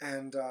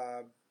 And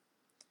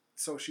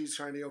so she's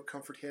trying to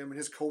comfort him, and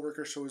his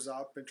coworker shows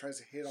up and tries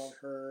to hit on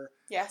her.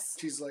 Yes.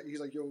 He's like,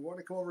 yo, want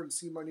to come over and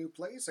see my new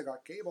place? I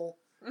got cable.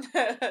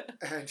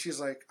 And she's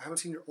like, I haven't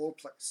seen your old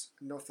place.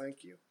 No,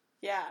 thank you.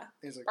 Yeah.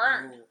 And he's like,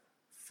 burn. Oh,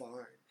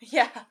 fine.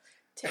 Yeah.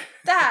 Take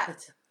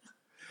that.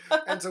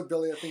 And so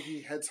Billy, I think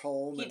he heads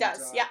home. He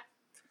does, yeah.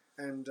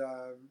 And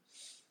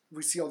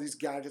we see all these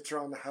gadgets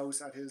around the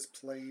house at his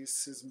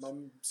place. His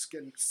mom's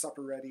getting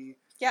supper ready.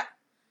 Yeah.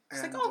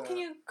 She's like, oh, can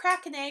you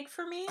crack an egg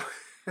for me?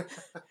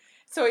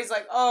 So he's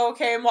like, oh,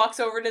 okay, and walks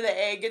over to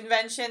the egg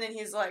invention, and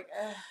he's like,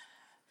 ugh.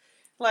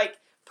 Like,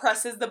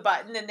 presses the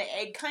button, and the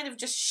egg kind of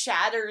just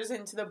shatters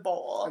into the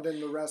bowl. And then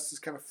the rest is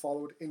kind of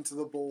followed into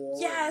the bowl.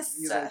 Yes!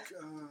 And he's like,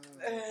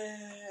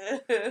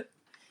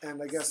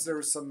 and I guess there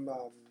was some,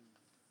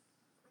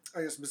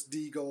 Miss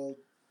Deagle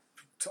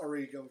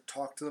already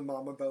talked to the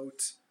mom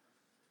about,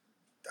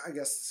 I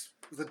guess,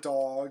 the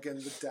dog and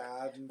the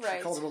dad, and she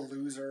calls him a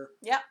loser.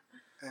 Yeah.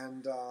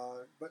 And,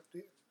 but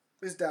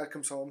his dad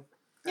comes home.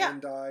 Yeah.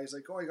 And he's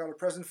like, oh, I got a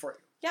present for you.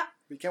 Yeah.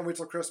 But you can't wait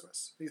till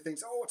Christmas. And he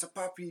thinks, oh, it's a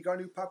puppy. You got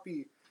a new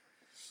puppy.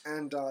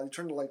 And he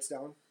turned the lights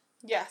down.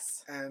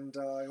 Yes. And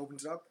he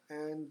opens it up,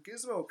 and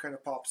Gizmo kind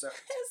of pops out.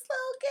 His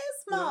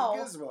little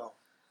Gizmo.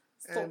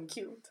 So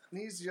cute.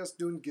 And he's just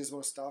doing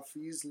Gizmo stuff.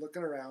 He's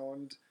looking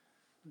around.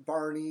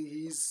 Barney,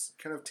 he's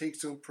kind of takes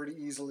to him pretty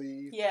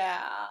easily.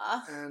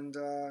 Yeah. And,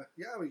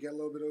 we get a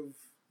little bit of,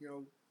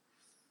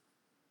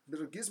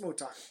 bit of Gizmo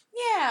time.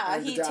 Yeah,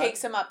 he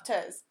takes him up to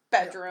his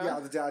bedroom. Yeah,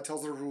 the dad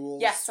tells the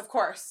rules. Yes, of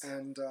course.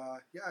 And,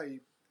 he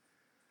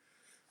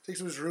takes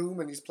him to his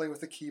room, and he's playing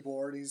with the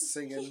keyboard. He's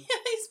singing. Yeah,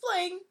 he's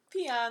playing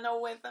piano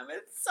with him.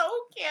 It's so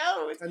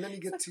cute. And then he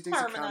takes a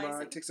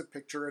camera, takes a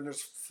picture, and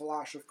there's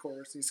flash, of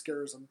course. He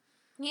scares him.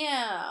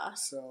 Yeah.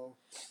 So.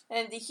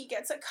 And he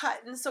gets a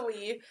cut, and so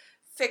he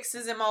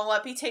fixes him all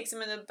up. He takes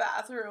him in the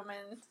bathroom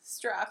and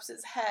straps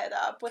his head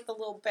up with a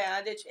little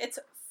bandage. It's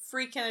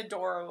freaking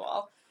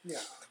adorable.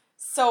 Yeah.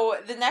 So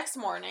the next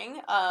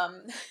morning,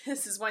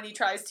 this is when he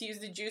tries to use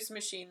the juice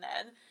machine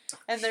then.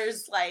 And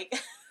there's like...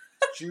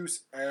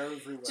 juice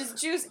everywhere. Just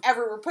juice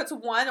everywhere. Puts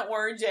one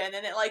orange in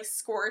and it like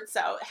squirts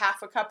out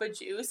half a cup of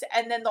juice.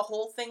 And then the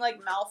whole thing like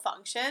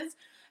malfunctions.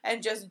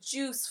 And just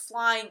juice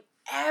flying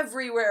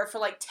everywhere for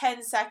like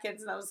 10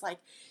 seconds. And I was like,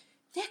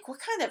 Nick, what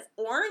kind of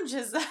orange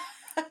is that?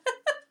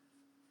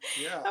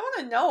 Yeah. I want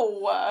to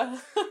know.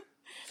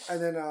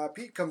 And then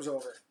Pete comes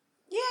over.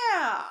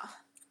 Yeah.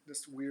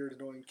 This weird,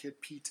 annoying kid,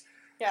 Pete.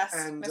 Yes,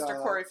 and,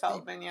 Mr. Corey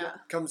Feldman, he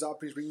comes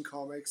up, he's reading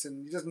comics,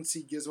 and he doesn't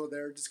see Gizmo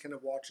there, just kind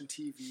of watching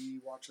TV,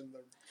 watching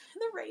the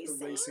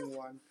racing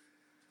one.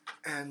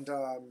 And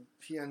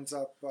he ends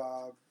up,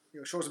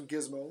 shows him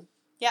Gizmo.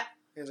 Yeah.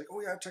 And he's like, oh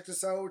yeah, check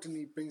this out. And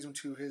he brings him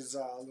to his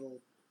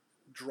little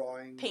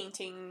drawing.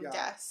 Painting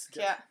desk,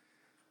 yeah.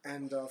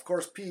 And of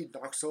course, Pete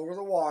knocks over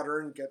the water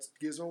and gets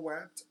Gizmo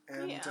wet,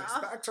 and his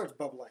back starts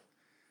bubbling.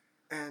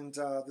 And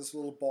this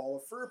little ball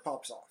of fur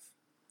pops off.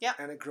 Yeah.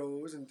 And it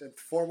grows, and then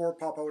 4 more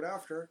pop out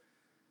after.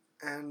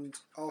 And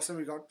all of a sudden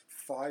we got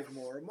 5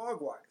 more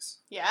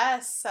Mogwais.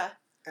 Yes.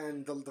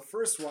 And the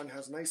first one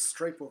has a nice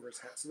stripe over his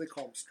head, so they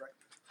call him Stripe.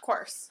 Of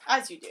course,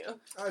 as you do.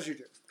 As you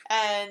do.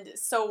 And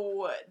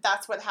so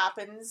that's what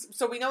happens.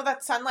 So we know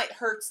that sunlight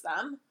hurts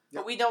them.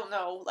 But we don't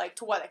know, like,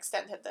 to what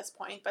extent at this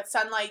point. But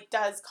sunlight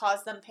does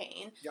cause them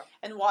pain. Yeah.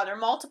 And water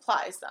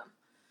multiplies them.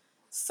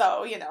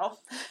 So, you know,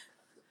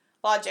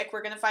 logic,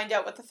 we're going to find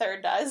out what the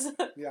third does.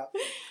 Yeah.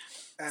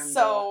 And,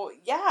 so,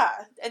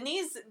 yeah. And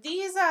these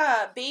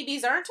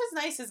babies aren't as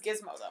nice as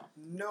Gizmo, though.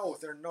 No,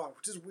 they're not,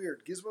 which is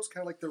weird. Gizmo's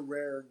kind of like the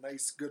rare,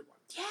 nice, good one.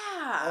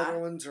 Yeah. Other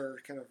ones are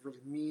kind of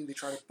really mean. They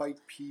try to bite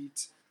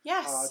Pete.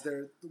 Yes.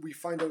 We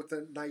find out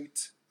that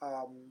night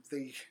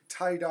they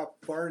tied up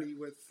Barney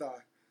with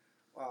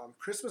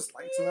Christmas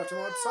lights and left him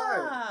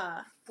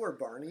outside. Poor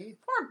Barney.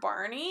 Poor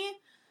Barney.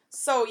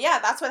 So, yeah,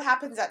 that's what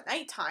happens at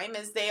nighttime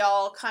is they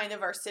all kind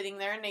of are sitting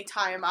there and they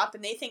tie him up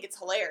and they think it's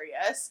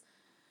hilarious.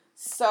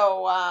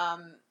 So,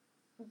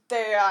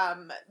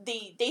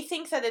 they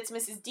think that it's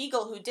Mrs.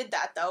 Deagle who did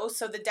that, though.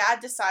 So the dad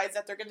decides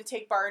that they're going to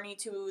take Barney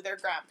to their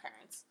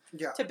grandparents.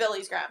 Yeah. To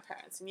Billy's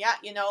grandparents. And, yeah,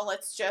 you know,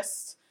 let's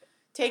just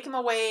take him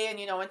away and,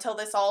 you know, until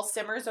this all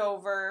simmers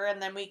over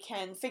and then we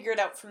can figure it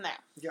out from there.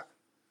 Yeah.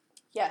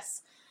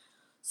 Yes.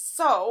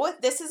 So,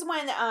 this is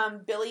when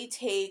Billy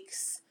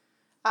takes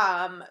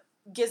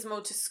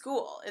Gizmo to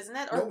school, isn't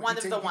it? Or no, one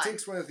of the ones. He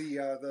takes one of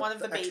the one of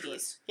the extras.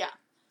 babies. Yeah.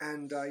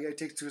 And he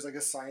takes to his like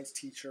a science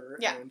teacher.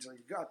 Yeah. And he's like,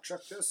 you gotta check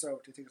this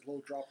out. He takes a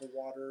little drop of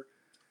water,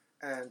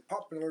 and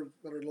another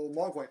little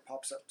mogwai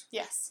pops out.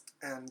 Yes.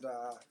 And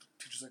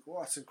teacher's like,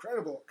 "Wow, it's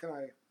incredible. Can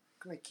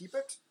I keep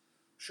it?"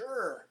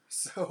 Sure.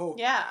 So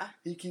yeah,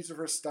 he keeps it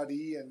for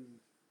study, and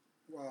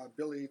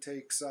Billy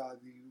takes the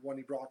one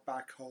he brought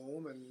back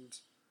home, and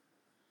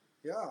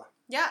yeah.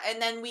 Yeah,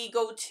 and then we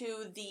go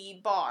to the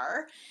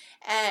bar,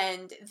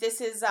 and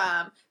this is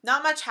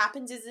not much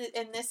happens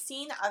in this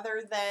scene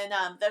other than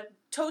the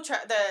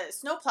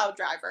snowplow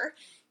driver.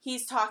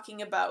 He's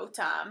talking about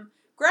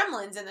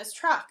gremlins in his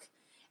truck,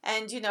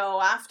 and you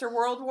know after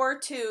World War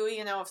II,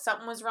 you know if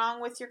something was wrong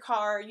with your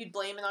car, you'd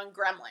blame it on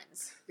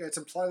gremlins. Yeah, it's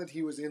implied that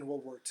he was in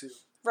World War II.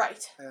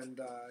 Right. And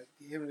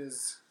him and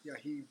his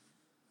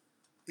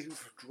he was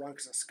drunk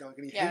as a skunk,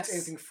 and he hates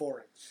anything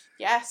foreign.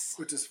 Yes.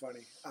 Which is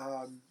funny.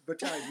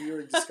 But yeah, he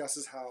already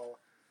discusses how,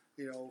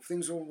 you know, if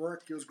things don't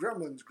work, it was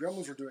gremlins.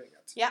 Gremlins were doing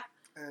it. Yeah.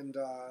 And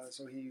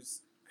so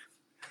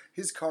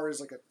his car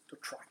is like a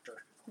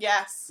tractor.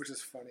 Yes. Which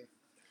is funny.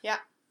 Yeah.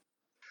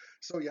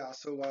 So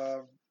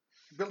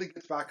Billy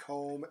gets back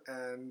home,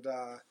 and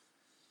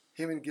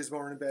him and Gizmo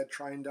are in bed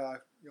trying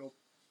to, you know,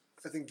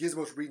 I think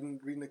Gizmo's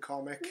reading a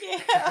comic.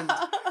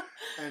 Yeah.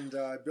 and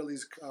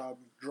Billy's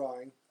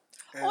drawing.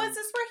 And is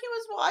this where he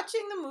was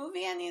watching the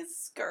movie and he's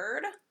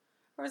scared?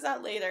 Or was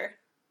that later?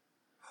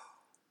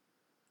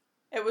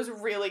 It was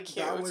really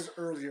cute. That was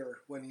earlier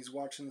when he's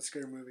watching the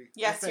scary movie.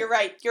 Yes, you're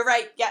right. You're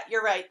right. Yeah,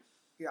 you're right.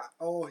 Yeah.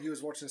 Oh, he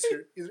was watching the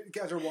scary... You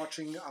guys are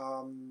watching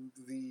not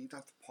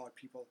the Pod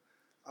People.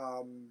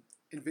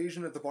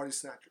 Invasion of the Body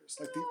Snatchers.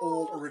 Like the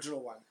old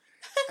original one.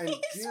 And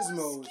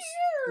Gizmo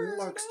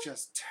looks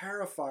just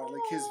terrified.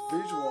 Like his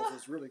visuals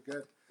is really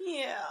good.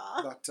 Yeah.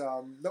 But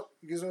nope,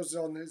 Gizmo's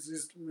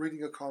he's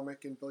reading a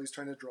comic and Billy's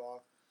trying to draw.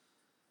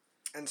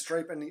 And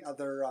Stripe and the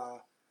other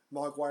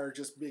Mogwai are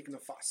just making a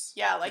fuss.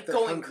 Yeah, like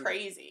going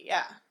crazy,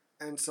 yeah.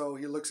 And so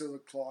he looks at the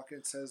clock and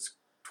it says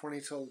 20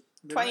 till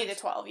midnight. 20 to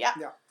 12, yeah.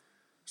 Yeah.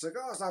 He's like,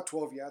 oh, it's not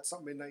 12 yet, it's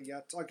not midnight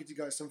yet. I'll get you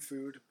guys some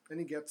food. And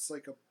he gets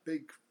like a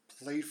big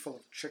plate full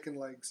of chicken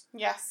legs.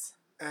 Yes.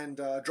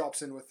 And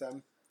drops in with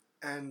them.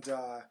 And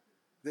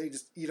they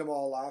just eat them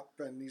all up.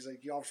 And he's like,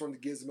 he offers one to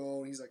Gizmo.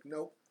 And he's like,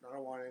 nope, I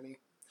don't want any.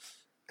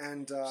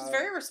 And she's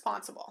very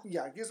responsible.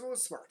 Yeah, Gizmo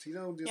is smart. He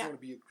doesn't want to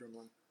be a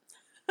gremlin.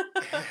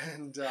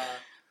 And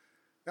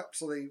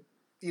so they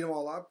eat them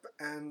all up.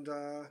 And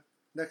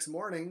next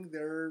morning,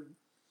 they're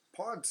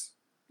pods.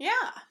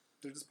 Yeah.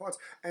 They're just pods.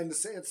 And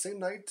the same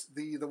night,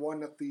 the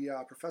one that the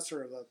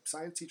professor, the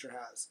science teacher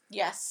has.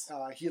 Yes.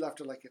 He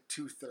left it like at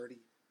 2:30.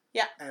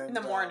 Yeah, and, in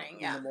the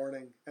morning, In the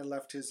morning, and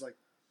left his like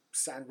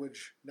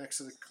sandwich next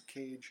to the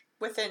cage.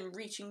 Within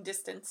reaching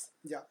distance.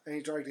 Yeah, and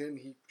he dragged in,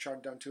 he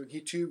shot down too, and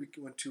he too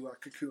went to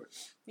Cocoon.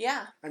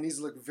 Yeah. And he's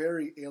like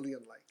very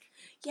alien-like.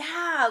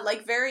 Yeah,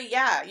 like very,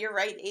 you're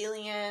right,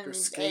 alien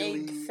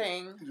egg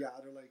thing. Yeah,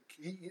 they're like,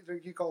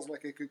 he calls them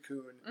like a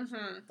cocoon.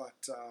 Mm-hmm.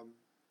 But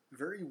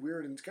very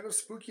weird and kind of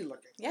spooky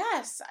looking.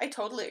 Yes, I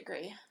totally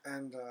agree.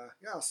 And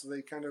so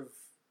they kind of,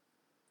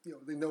 you know,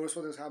 they notice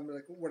what is happening,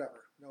 like,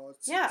 whatever. No,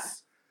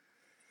 it's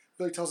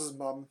Billy tells his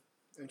mom,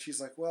 and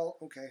she's like, well,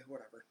 okay,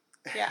 whatever.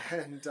 Yeah.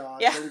 And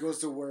Billy goes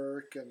to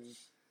work, and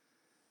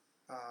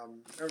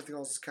everything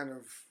else kind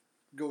of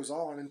goes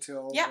on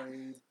until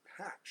they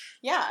hatch.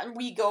 Yeah, and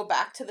we go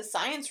back to the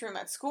science room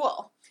at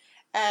school.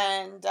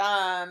 And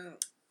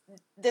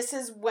this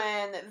is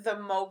when the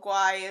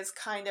Mogwai is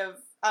kind of,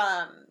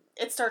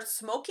 it starts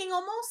smoking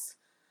almost.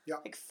 Yeah.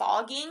 Like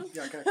fogging.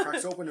 Yeah, it kind of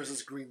cracks open. There's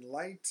this green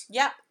light.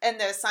 Yep. And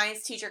the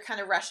science teacher kind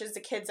of rushes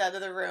the kids out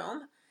of the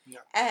room.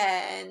 Yeah.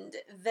 And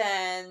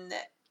then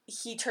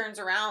he turns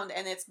around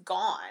and it's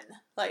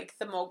gone. Like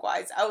the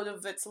Mogwai's out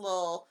of its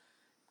little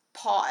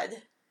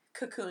pod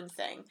cocoon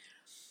thing.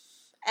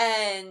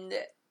 And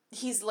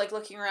he's like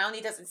looking around.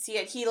 He doesn't see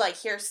it. He like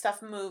hears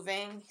stuff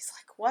moving. He's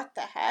like, what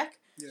the heck?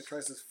 Yeah,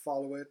 tries to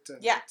follow it.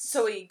 And yeah,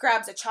 so he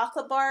grabs a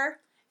chocolate bar,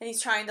 and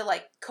he's trying to,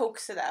 like,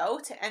 coax it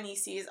out, and he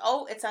sees,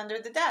 oh, it's under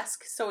the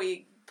desk. So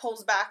he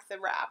pulls back the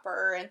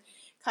wrapper and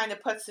kind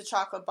of puts the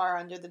chocolate bar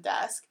under the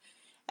desk.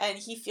 And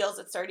he feels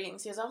it starting,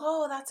 and he says,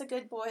 oh, that's a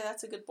good boy,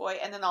 that's a good boy.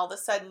 And then all of a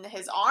sudden,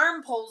 his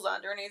arm pulls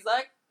under, and he's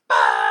like,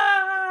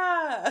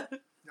 ah!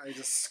 Yeah, he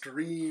just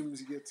screams.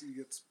 He gets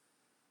eaten.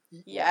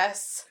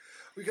 Yes.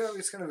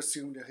 It's kind of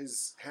assumed that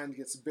his hand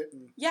gets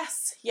bitten.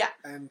 Yes, yeah.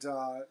 And,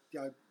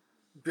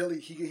 Billy,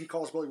 he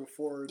calls Billy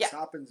before this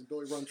happens, and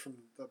Billy runs from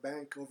the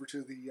bank over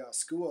to the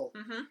school.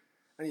 Mm-hmm.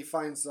 And he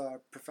finds the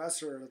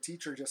professor, the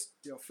teacher, just,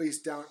 face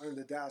down under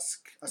the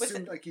desk,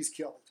 assumed like he's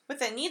killed.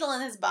 With a needle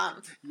in his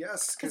bum.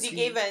 Yes. Because he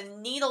gave a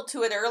needle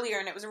to it earlier,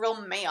 and it was real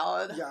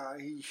mad. Yeah,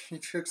 he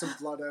took some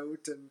blood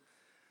out, and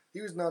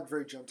he was not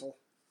very gentle.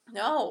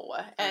 No,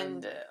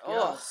 and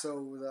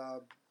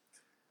So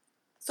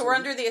we're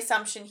under the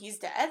assumption he's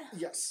dead?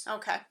 Yes.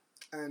 Okay.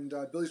 And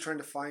Billy's trying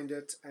to find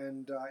it,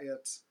 and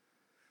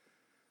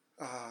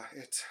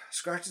it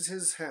scratches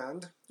his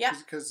hand. Yeah.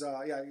 Because,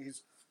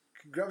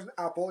 he grabs an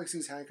apple, he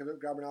sees his hand,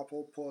 grab an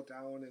apple, pull it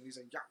down, and he's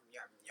like, yum,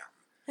 yum,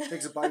 yum.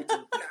 Takes a bite,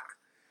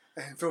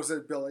 and throws it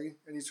at Billy,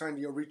 and he's trying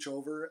to reach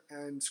over,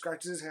 and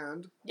scratches his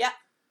hand. Yeah.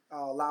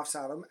 Laughs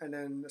at him, and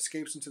then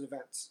escapes into the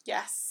vents.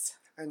 Yes.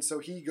 And so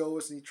he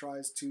goes and he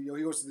tries to,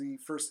 he goes to the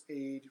first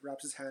aid,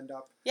 wraps his hand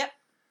up. Yep.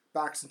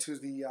 Backs into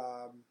the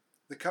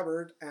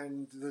cupboard,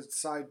 and the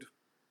side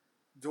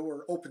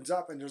door opens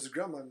up, and there's a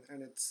gremlin,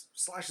 and it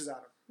slashes at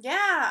him.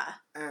 Yeah.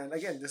 And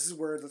again, this is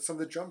where some of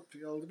the jump, a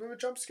little bit of a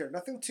jump scare.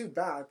 Nothing too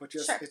bad, but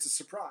just it's a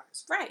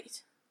surprise.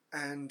 Right.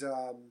 And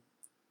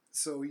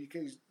so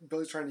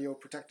Billy's trying to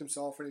protect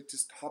himself, and it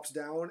just hops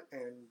down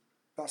and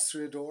busts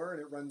through the door,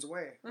 and it runs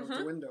away out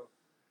the window.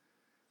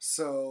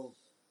 So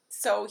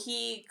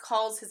he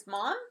calls his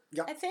mom,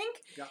 I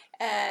think. Yeah.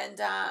 And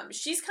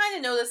she's kind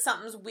of noticed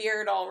something's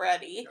weird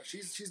already. Yeah,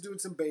 she's doing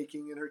some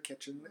baking in her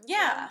kitchen.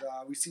 Yeah.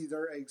 And we see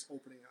their eggs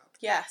opening up.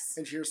 Yes.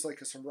 And she hears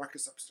some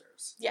ruckus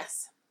upstairs.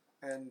 Yes.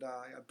 And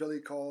Billy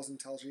calls and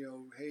tells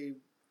hey.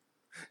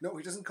 No,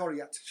 he doesn't call her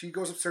yet. She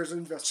goes upstairs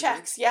and investigates.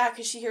 Checks, yeah,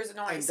 because she hears a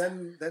noise.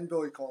 And then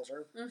Billy calls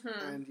her.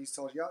 Mm-hmm. And he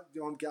tells you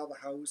want to get out of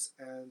the house,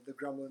 and the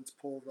gremlins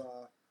pull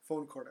the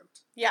phone cord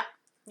out. Yeah.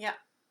 Yeah.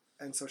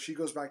 And so she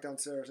goes back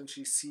downstairs, and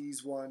she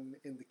sees one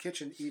in the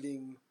kitchen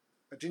eating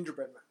a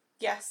gingerbread man.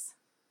 Yes.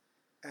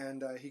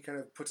 And he kind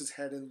of puts his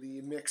head in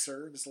the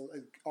mixer, this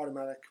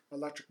automatic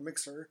electric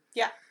mixer.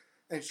 Yeah.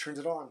 And she turns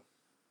it on.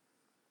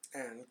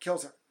 And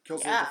kills her.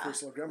 Kills the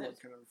first little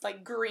gremlin. Kind of.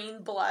 Like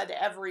green blood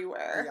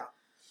everywhere. Yeah.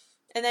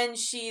 And then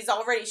she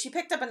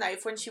picked up a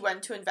knife when she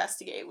went to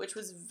investigate, which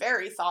was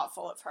very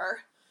thoughtful of her.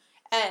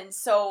 And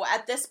so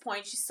at this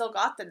point, she still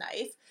got the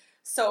knife.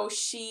 So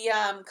she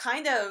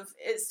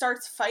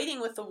starts fighting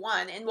with the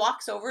one and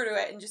walks over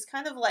to it and just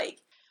kind of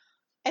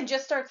and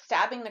just starts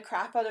stabbing the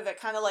crap out of it,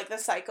 kind of like the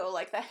Psycho,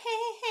 like the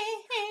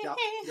hey.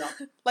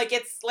 Like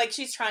it's like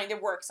she's trying to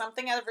work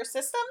something out of her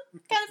system.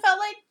 Kind of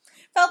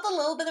felt a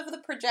little bit of the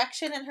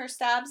projection in her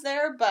stabs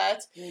there,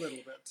 but a little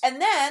bit. And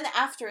then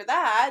after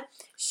that,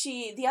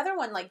 the other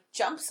one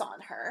jumps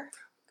on her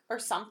or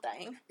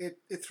something. It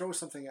throws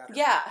something at her.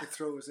 Yeah. It's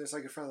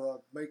like in front of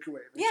the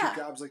microwave. And yeah. She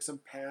grabs some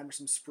pan or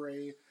some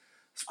sprays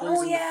in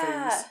the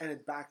face, and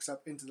it backs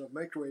up into the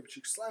microwave.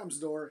 She slams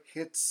the door,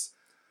 hits,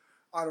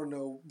 I don't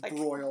know,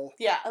 broil.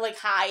 Yeah,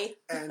 high.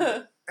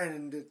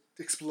 And it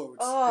explodes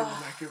in the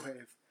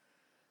microwave.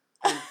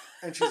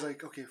 And she's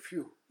like, okay,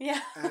 phew.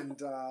 Yeah. And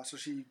so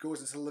she goes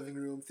into the living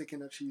room thinking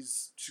that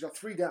she's got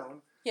 3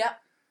 down. Yeah.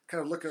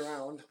 Kind of looking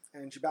around,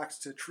 and she backs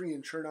to a tree,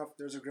 and sure enough,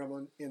 there's a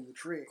gremlin in the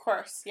tree. Of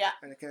course, yeah.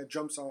 And it kind of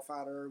jumps off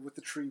at her with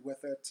the tree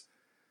with it,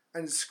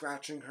 and is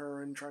scratching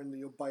her and trying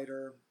to bite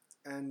her.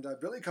 And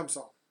Billy comes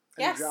home.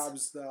 And he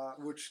grabs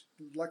which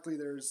luckily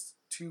there's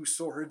 2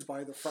 swords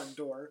by the front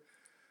door.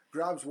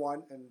 Grabs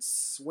one and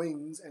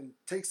swings and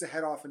takes the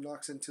head off and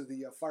knocks into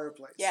the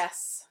fireplace.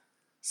 Yes.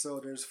 So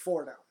there's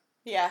 4 down.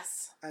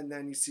 Yes. And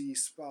then you see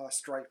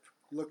Stripe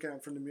looking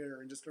out from the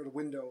mirror and just through the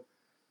window,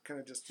 kind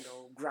of just,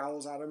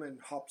 growls at him and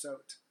hops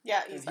out.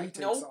 Yeah, he's like,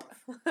 nope.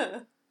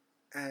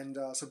 And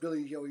so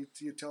Billy,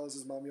 he tells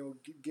his mom,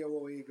 go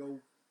away, go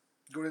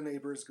to the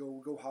neighbors,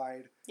 go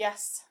hide.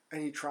 Yes.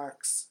 And he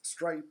tracks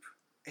Stripe.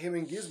 Him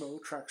and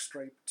Gizmo track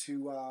Stripe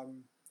to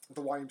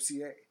the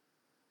YMCA.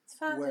 It's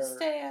fun to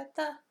stay at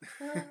the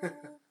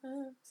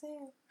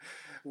YMCA.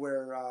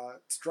 Where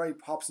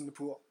Stripe hops in the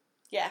pool.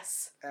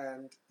 Yes.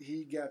 And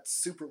he gets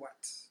super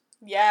wet.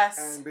 Yes.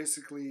 And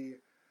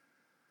basically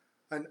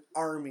an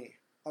army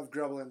of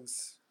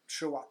gremlins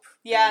show up.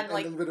 Yeah,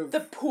 and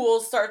the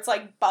pool starts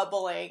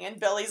bubbling, and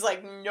Billy's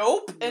like,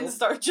 nope, and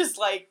starts just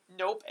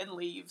nope, and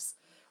leaves.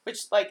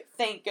 Which,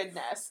 thank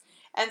goodness.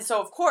 And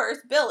so, of course,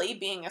 Billy,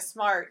 being a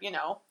smart,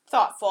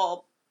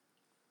 thoughtful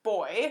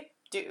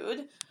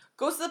dude,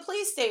 goes to the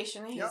police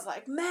station, and he's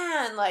like,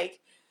 man,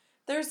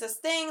 there's this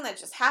thing that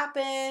just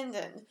happened,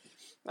 and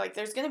Like,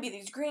 there's going to be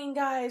these green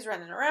guys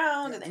running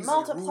around, and they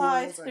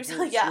multiply.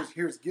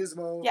 Here's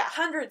Gizmo. Yeah,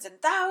 hundreds and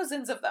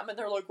thousands of them, and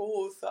they're like,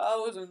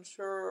 1,000,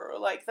 sure.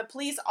 Like, the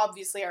police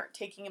obviously aren't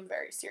taking him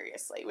very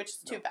seriously, which is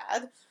too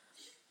bad.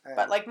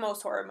 But like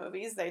most horror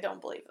movies, they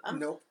don't believe them.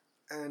 Nope.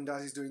 And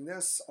as he's doing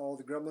this, all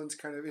the gremlins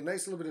kind of, a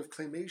nice little bit of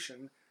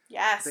claymation.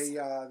 Yes.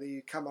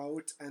 They come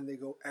out, and they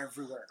go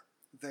everywhere.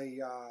 They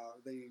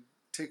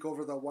take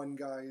over the one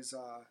guy's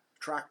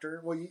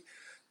tractor. Well,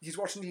 he's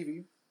watching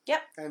TV.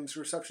 Yep. And his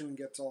reception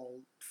gets all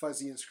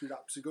fuzzy and screwed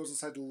up. So he goes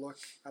inside to look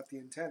at the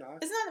antenna.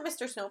 Isn't that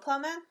Mr. Snowplow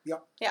Man?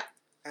 Yep. Yeah.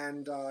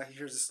 And he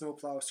hears the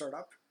snowplow start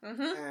up.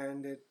 Mm-hmm.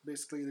 And it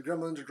basically, the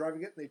gremlins are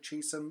driving it, and they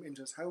chase him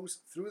into his house,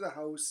 through the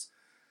house.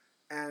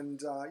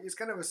 And it's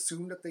kind of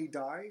assumed that they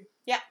die.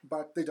 Yeah.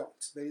 But they don't.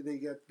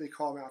 They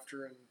call him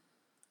after and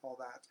all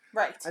that.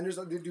 Right. And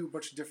they do a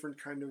bunch of different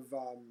kind of,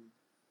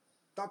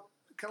 not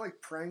kind of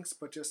like pranks,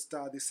 but just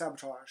the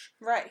sabotage.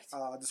 Right.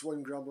 This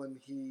one gremlin,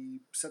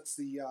 he sets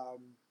the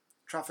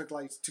traffic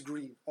lights to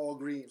green, all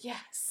green.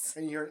 Yes.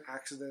 And you hear an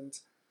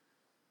accident.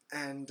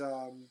 And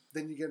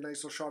then you get a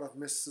nice little shot of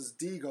Mrs.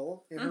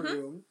 Deagle in her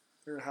room,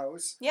 in her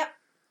house. Yep.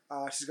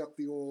 She's got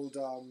the old,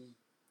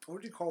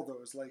 what do you call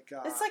those? Like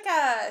it's like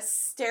a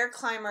stair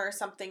climber or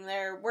something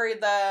there, where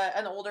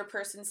an older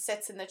person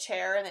sits in the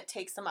chair and it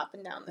takes them up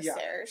and down the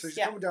stairs. So she's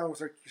coming down with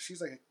her.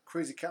 She's like a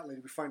crazy cat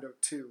lady. We find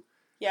out too.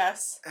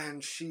 Yes.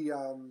 And she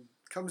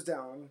comes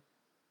down,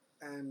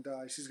 and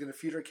she's gonna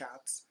feed her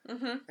cats.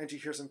 Mm-hmm. And she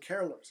hears some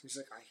carolers. And she's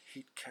like, I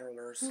hate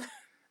carolers.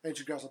 And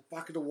she grabs a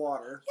bucket of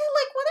water.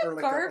 Yeah, like what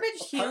a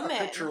garbage human. A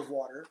pitcher of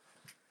water,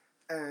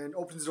 and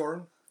opens the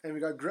door, and we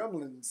got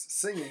gremlins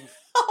singing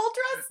all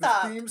dressed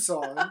up. The theme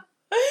song,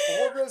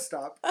 all dressed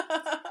up.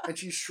 And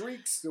she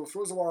shrieks,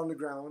 throws the water on the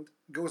ground,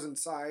 goes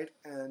inside,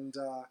 and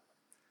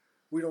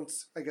we don't.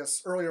 I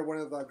guess earlier one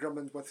of the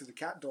gremlins went through the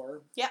cat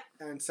door. Yeah.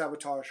 And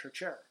sabotaged her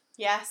chair.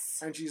 Yes.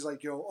 And she's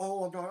like,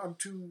 I'm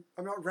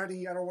not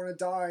ready. I don't want to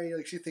die.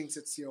 Like, she thinks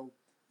it's,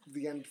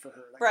 the end for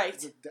her. Like,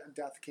 right.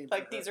 Death came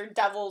like for her. These are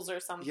devils or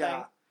something.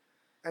 Yeah.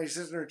 And she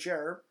sits in her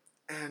chair,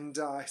 and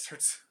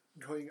starts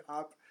going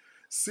up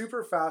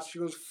super fast. She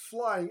goes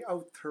flying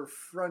out her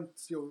front,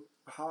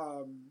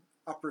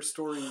 upper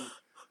story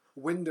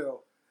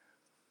window.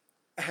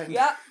 And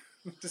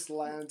just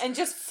lands. And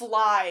just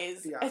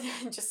flies. Yeah.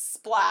 And just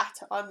splat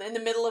in the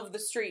middle of the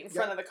street in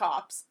front of the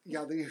cops.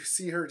 Yeah, they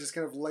see her just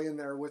kind of laying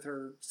there with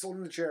her, still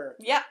in the chair.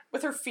 Yeah,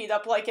 with her feet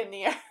up like in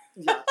the air.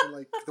 Yeah, and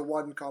like the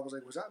one cop was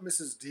like, was that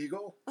Mrs.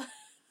 Deagle?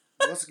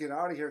 Let's get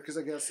out of here, because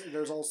I guess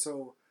there's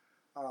also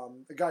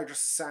a guy dressed as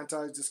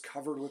Santa is just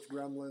covered with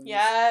gremlins.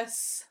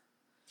 Yes.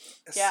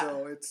 Yeah.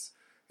 So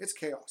it's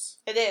chaos.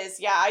 It is.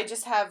 Yeah, I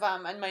just have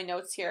in my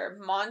notes here,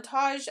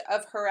 montage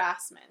of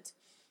harassment.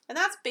 And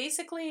that's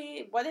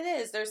basically what it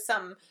is. There's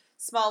some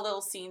small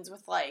little scenes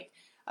with like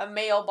a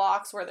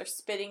mailbox where they're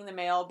spitting the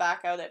mail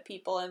back out at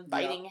people and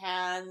biting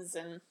hands,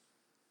 and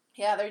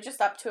they're just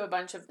up to a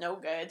bunch of no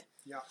good.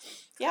 Yeah.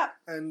 Yeah.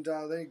 And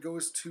then it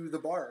goes to the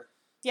bar.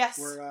 Yes.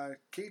 Where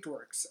Kate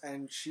works,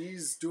 and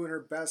she's doing her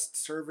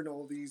best serving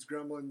all these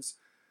gremlins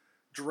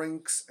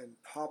drinks and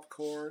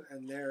popcorn,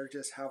 and they're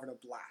just having a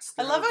blast.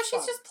 I love how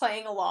she's just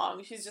playing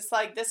along. She's just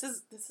like, this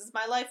is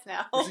my life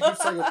now. She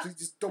keeps saying, please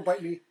just don't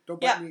bite me.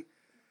 Don't bite me.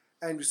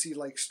 And you see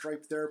like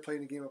Stripe there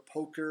playing a game of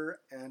poker,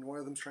 and one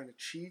of them's trying to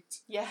cheat.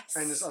 Yes.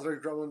 And this other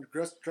gremlin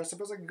dressed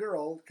up as a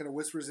girl kind of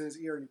whispers in his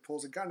ear, and he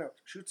pulls a gun out,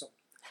 shoots him.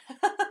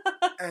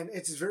 And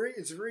it's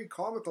very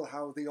comical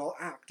how they all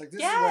act. Like,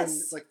 this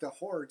is when like the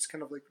hordes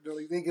kind of like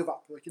they give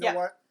up. Like, you know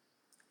what?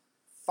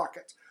 Fuck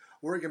it.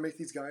 We're gonna make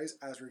these guys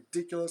as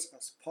ridiculous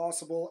as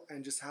possible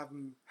and just have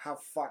them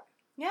have fun.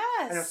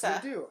 Yes. And that's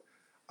what they do.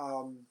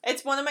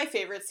 It's one of my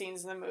favorite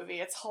scenes in the movie.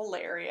 It's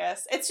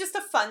hilarious. It's just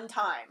a fun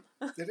time.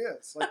 It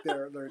is. Like,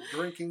 they're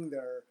drinking,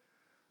 they're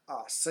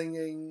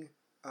singing,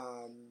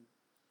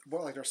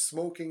 they're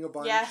smoking a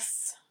bunch.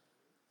 Yes.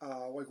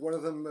 Like, one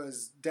of them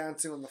is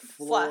dancing on the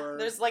floor.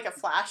 There's like a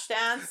flash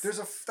dance.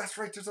 That's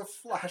right, there's a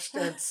flash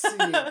dance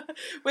scene.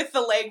 With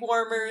the leg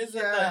warmers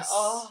and the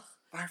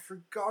I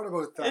forgot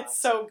about that. It's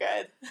so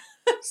good.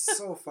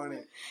 So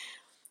funny.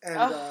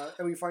 And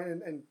we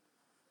find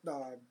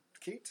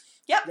Kate?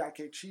 Yep. Yeah,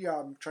 Kate. She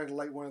trying to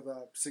light one of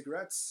the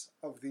cigarettes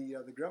of the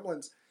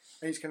gremlins,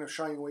 and he's kind of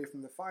shying away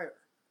from the fire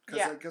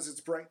because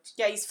it's bright.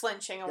 Yeah, he's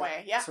flinching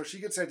away. Yeah. So she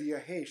gets the idea.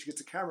 Hey, she gets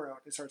a camera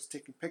out and starts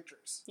taking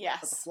pictures.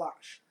 Yes. Of the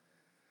flash,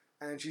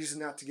 and she's using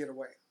that to get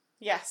away.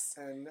 Yes.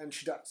 And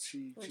she does.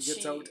 She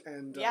gets out,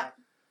 and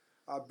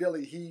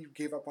Billy, he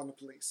gave up on the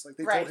police. Like,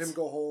 they told him to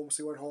go home,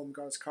 so he went home,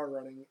 got his car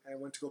running,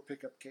 and went to go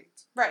pick up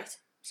Kate. Right.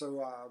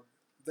 So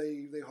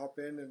they hop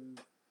in,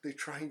 and they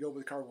try and go, but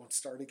the car won't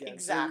start again.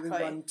 Exactly. So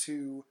they run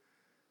to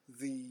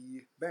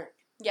the bank.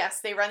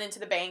 Yes, they run into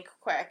the bank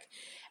quick.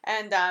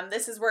 And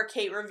this is where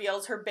Kate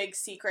reveals her big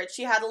secret.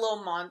 She had a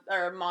little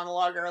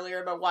monologue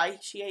earlier about why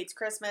she hates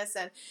Christmas.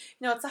 And,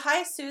 it's the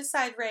highest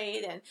suicide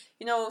rate. And,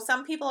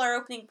 some people are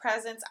opening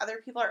presents.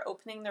 Other people are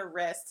opening their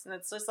wrists. And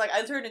it's just like,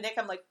 I turned to Nick.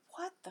 I'm like,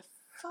 what the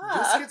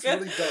fuck? This gets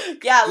really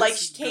dark. Yeah, This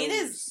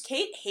like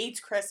Kate hates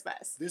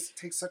Christmas. This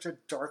takes such a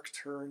dark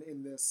turn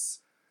in this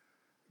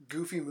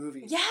goofy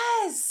movie.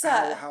 Yes.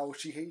 How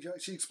she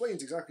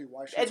explains exactly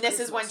why she hates And this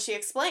Christmas. is when she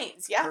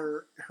explains. Yeah.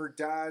 Her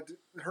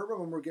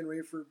mom were getting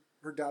ready for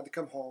her dad to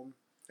come home,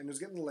 and it was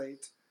getting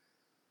late,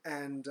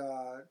 and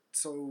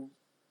so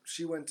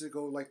she went to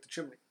go light the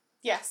chimney.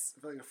 Yes.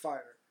 For like a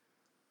fire,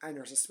 and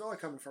there's a smell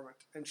coming from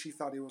it, and she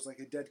thought it was like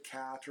a dead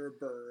cat or a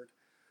bird.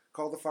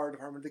 Called the fire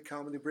department. They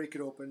come and they break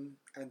it open,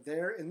 and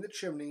there in the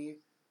chimney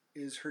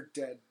is her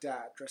dead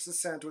dad, dressed as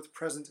Santa with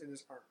presents in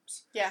his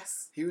arms.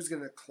 Yes. He was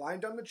going to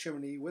climb down the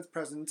chimney with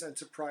presents and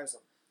surprise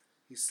him.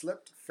 He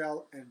slipped,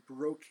 fell, and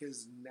broke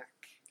his neck.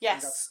 Yes.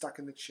 And got stuck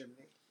in the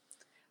chimney.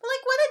 But,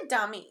 like, what a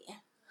dummy.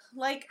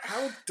 Like...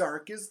 How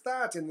dark is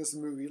that in this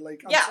movie?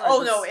 Like, yeah,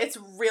 no, it's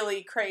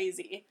really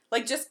crazy.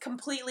 Like, just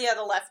completely out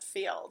of left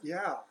field.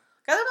 Yeah.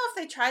 I don't know if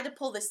they tried to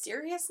pull the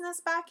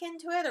seriousness back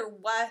into it or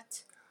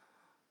what.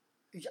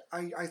 Yeah,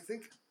 I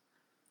think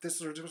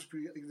this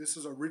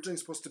was originally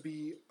supposed to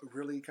be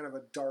really kind of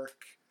a dark,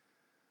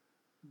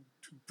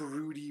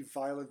 broody,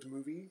 violent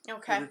movie.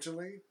 Okay.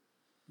 Originally.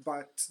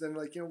 But then,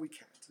 like, we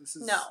can't. This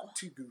is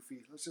too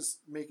goofy. Let's just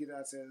make it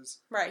as is.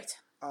 Right.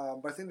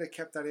 But I think they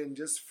kept that in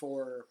just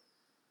for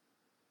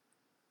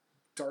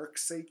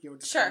dark's sake.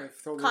 Just sure. Kind of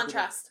throw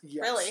contrast.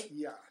 Yes, really.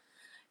 Yeah.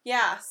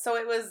 Yeah, so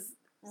it was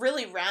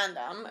really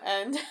random.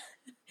 And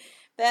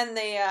then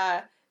they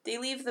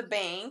leave the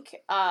bank.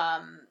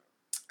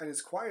 And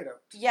it's quiet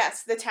out.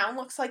 Yes, the town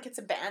looks like it's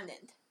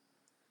abandoned.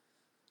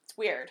 It's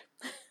weird.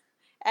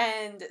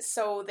 And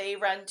so they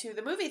run to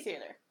the movie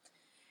theater.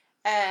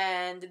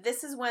 And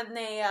this is when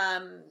they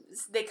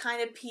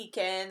kind of peek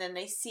in and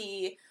they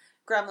see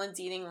gremlins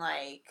eating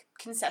like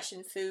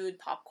concession food,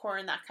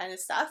 popcorn, that kind of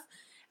stuff.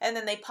 And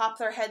then they pop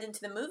their head into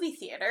the movie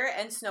theater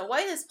and Snow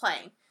White is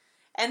playing.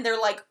 And they're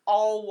like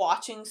all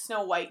watching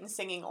Snow White and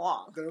singing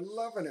along. They're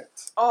loving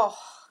it. Oh,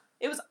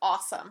 it was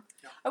awesome.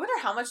 Yeah. I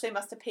wonder how much they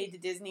must have paid to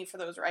Disney for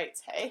those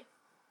rights, hey?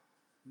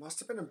 Must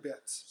have been a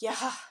bit.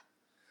 Yeah.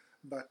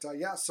 But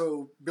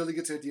so Billy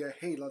gets the idea,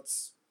 hey,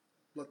 let's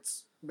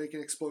make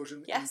an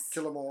explosion and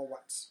kill them all at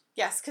once.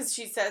 Yes, because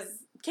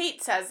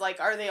Kate says, like,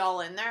 are they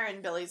all in there?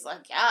 And Billy's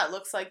like, yeah, it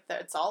looks like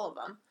it's all of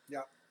them.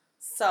 Yeah.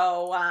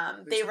 So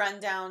they run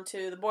down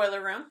to the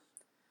boiler room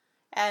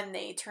and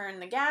they turn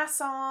the gas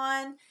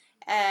on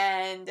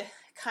and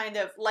kind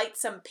of light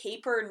some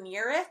paper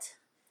near it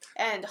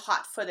and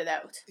hot-foot it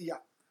out. Yeah.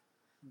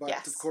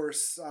 But of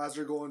course, as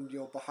they're going,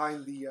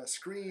 behind the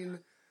screen,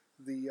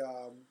 the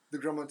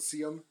gremlins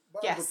see him.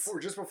 But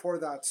just before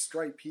that,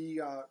 Stripe, he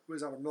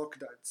was out of Milk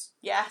Duds.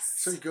 Yes.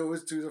 So he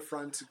goes to the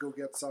front to go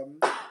get some,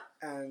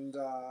 and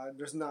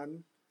there's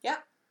none. Yeah.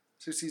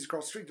 So he sees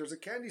across the street there's a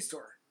candy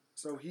store.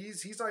 So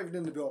he's not even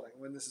in the building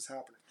when this is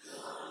happening.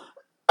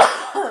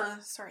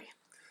 Sorry.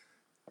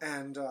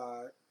 And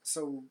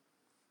so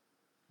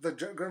the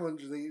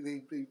gremlins,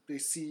 they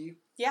see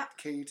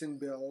Kate and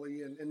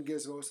Billy and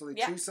Gizmo, so they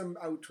chase them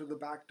out to the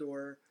back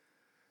door.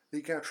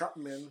 They kind of trap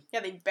them in.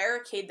 Yeah, they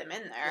barricade them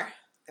in there.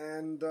 Yeah.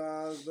 And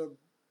the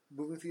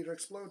movie theater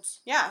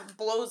explodes. Yeah, it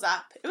blows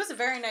up. It was a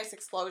very nice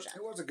explosion.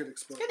 It was a good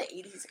explosion. Good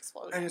 80s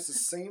explosion. And it's the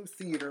same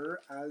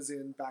theater as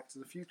in Back to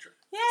the Future.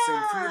 Yeah.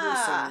 Same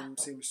theater,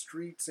 same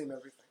street, same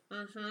everything.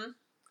 Mm-hmm.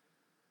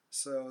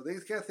 So they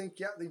kind of think,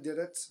 they did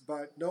it,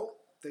 but nope,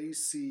 they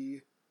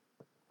see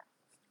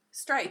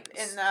Stripe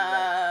in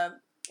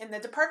the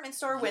department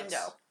store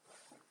window.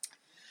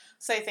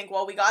 So they think,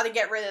 well, we got to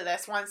get rid of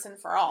this once and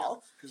for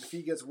all. Because if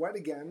he gets wet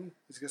again,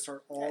 he's going to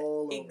start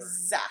all over.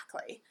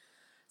 Exactly.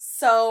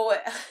 So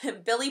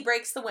Billy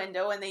breaks the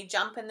window and they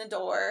jump in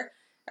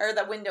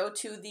the window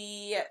to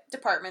the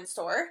department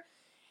store.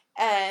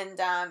 And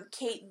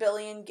Kate,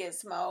 Billy, and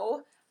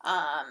Gizmo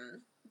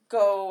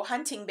go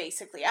hunting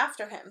basically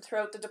after him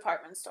throughout the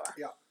department store.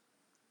 Yeah.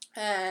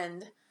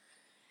 And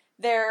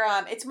they're,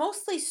 it's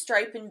mostly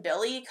Stripe and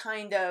Billy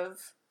kind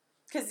of...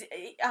 Because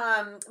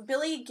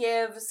Billy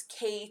gives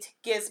Kate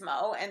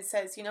Gizmo and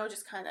says,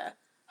 just kind of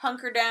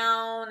hunker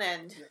down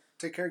and... Yeah.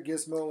 Take care of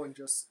Gizmo and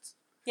just...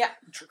 Yeah.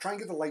 Try and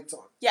get the lights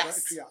on.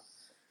 Yes. Yeah.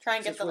 Try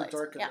and get the really lights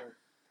dark on. in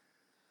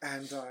there.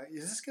 And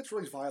this gets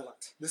really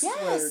violent. This yes.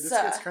 is where this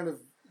gets kind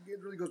of... It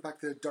really goes back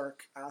to the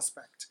dark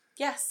aspect.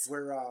 Yes.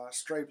 Where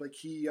Stripe, like,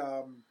 he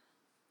kind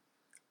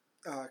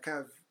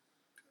of...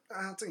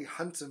 I don't think he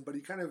hunts him, but he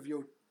kind of,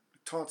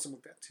 taunts him a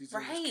bit. He's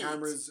his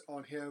cameras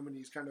on him and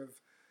he's kind of...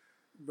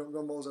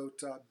 rumbles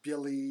out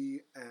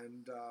Billy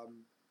and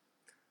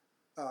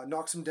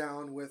knocks him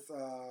down with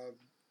a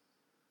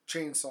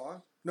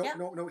chainsaw.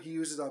 No, he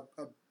uses a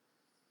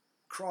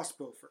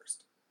crossbow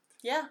first.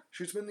 Yeah.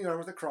 Shoots him in the arm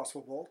with a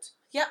crossbow bolt.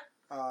 Yeah.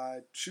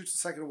 Shoots the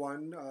second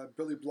one.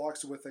 Billy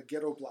blocks it with a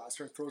ghetto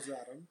blaster and throws it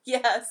at him.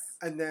 Yes.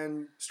 And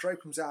then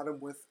Stripe comes at him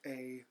with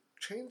a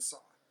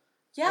chainsaw.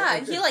 Yeah,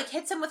 and he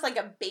hits him with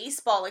a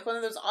baseball, one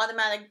of those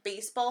automatic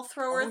baseball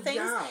thrower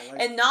things,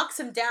 and knocks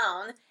him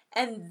down.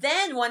 And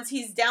then once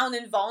he's down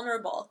and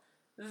vulnerable,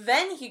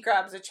 then he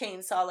grabs a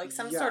chainsaw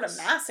some sort of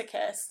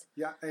masochist.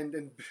 Yeah,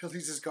 and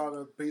Billy's just got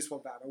a baseball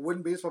bat, a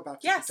wooden baseball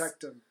bat to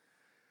protect him.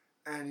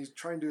 and he's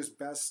trying to do his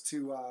best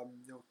to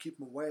keep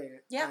him away.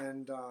 Yeah.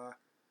 And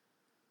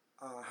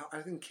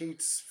I think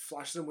Kate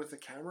flashes him with the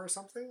camera or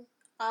something.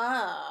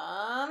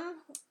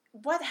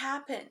 What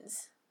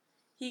happens?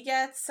 He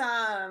gets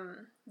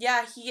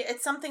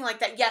it's something like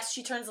that. Yes,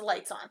 she turns the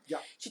lights on. Yeah.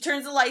 She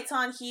turns the lights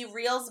on, he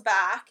reels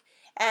back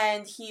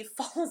and he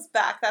falls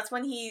back. That's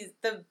when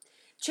the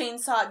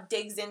chainsaw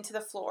digs into the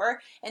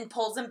floor and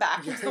pulls him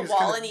back into the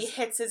wall and he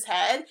hits his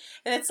head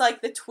and it's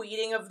like the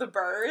tweeting of the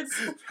birds.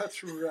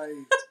 That's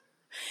right.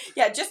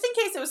 Yeah, just in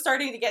case it was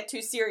starting to get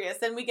too serious,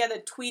 then we get a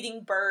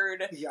tweeting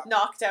bird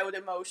knocked out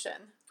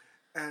emotion.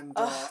 And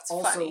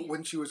also, funny.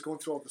 when she was going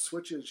through all the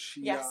switches,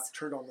 she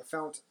turned on the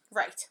fountain.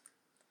 Right.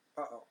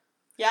 Uh-oh.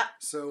 Yeah.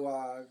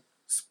 So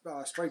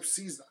Stripe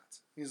sees that.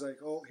 He's like,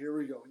 oh, here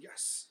we go.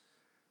 Yes.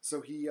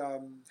 So he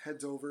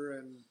heads over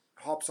and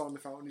hops on the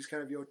fountain. He's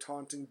kind of,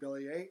 taunting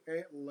Billy.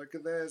 Hey, look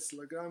at this.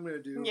 Look what I'm going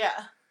to do.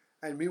 Yeah.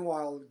 And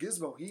meanwhile,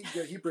 Gizmo,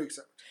 he breaks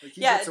out. Like, he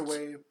gets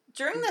away.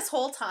 During this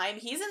whole time,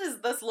 he's in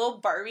this little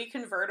Barbie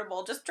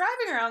convertible, just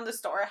driving around the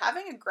store,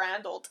 having a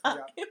grand old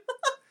time. Yeah.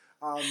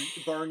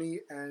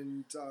 Barney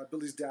and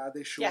Billy's dad,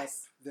 they show up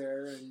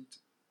there, and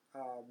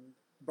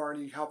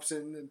Barney helps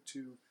in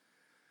to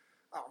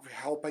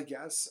help, I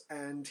guess.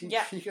 And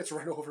he gets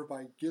run over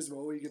by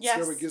Gizmo. He gets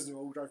scared by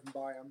Gizmo driving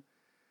by him.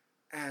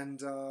 And,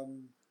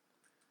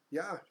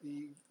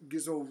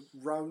 Gizmo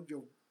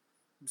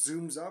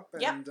zooms up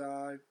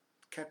and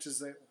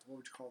catches what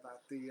would you call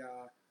that? The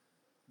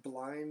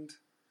blind.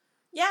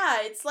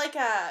 Yeah, it's like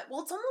it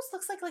almost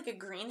looks like a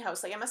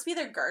greenhouse. Like it must be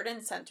their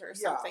garden center or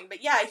something.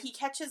 But yeah, he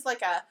catches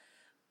like a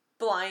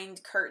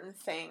blind curtain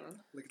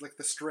thing. Like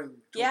the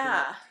string.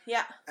 Yeah.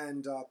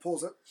 And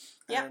pulls it.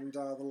 Yeah. And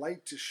the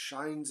light just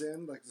shines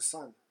in like the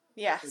sun.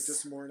 Yes. Like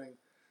this morning.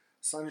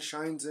 Sun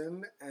shines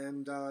in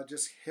and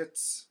just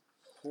hits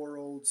poor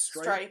old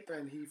Stripe.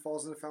 And he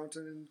falls in the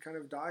fountain and kind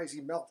of dies. He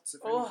melts,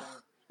 if anything.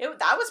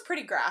 That was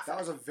pretty graphic. That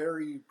was a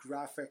very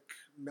graphic,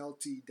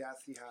 melty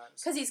death he has.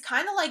 Because he's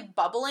kind of like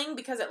bubbling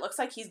because it looks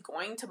like he's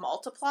going to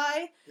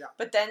multiply. Yeah.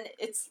 But then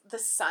the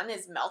sun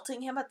is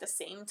melting him at the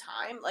same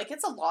time. Like,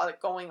 it's a lot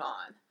going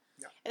on.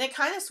 Yeah. And it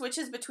kind of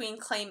switches between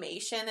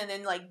claymation and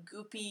then, like,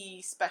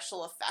 goopy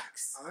special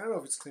effects. I don't know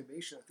if it's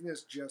claymation. I think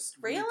it's just...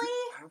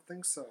 Really? I don't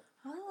think so.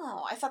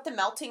 Oh, I thought the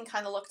melting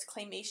kind of looked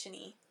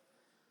claymation-y.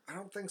 I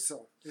don't think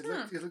so. It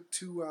looked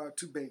too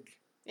big.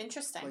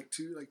 Interesting.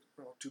 Too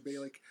big.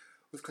 Like...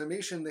 With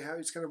claymation,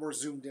 it's kind of more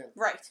zoomed in.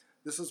 Right.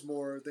 This is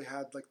more, they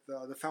had like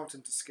the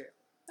fountain to scale.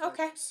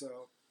 Okay.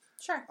 So,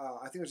 sure.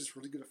 I think it was just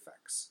really good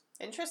effects.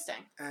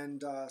 Interesting.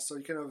 And so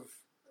he kind of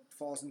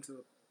falls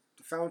into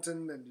the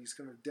fountain and he's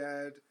kind of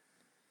dead.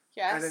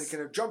 Yes. And then he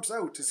kind of jumps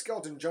out. His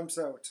skeleton jumps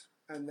out.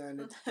 And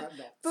then that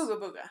melts. Booga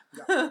booga.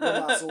 Yeah.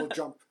 One last little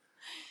jump.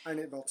 And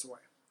it melts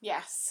away.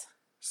 Yes.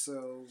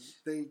 So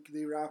they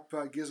wrap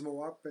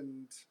Gizmo up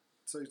and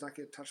so he's not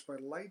getting touched by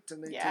the light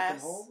and they take him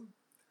home.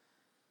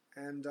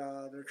 And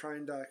they're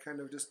trying to kind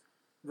of just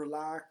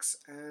relax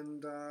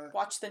and...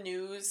 watch the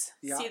news.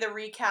 Yeah. See the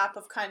recap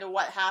of kind of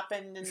what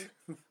happened and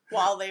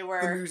while they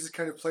were... The news is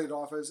kind of played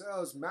off as,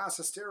 it's mass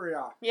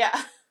hysteria. Yeah.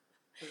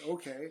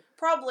 Okay.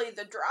 Probably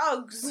the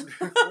drugs.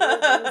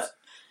 that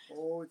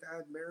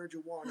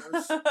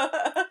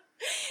marijuana.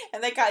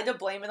 And they kind of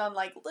blame it on,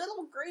 like,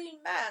 little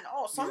green men.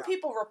 Oh, some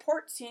people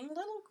report seeing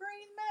little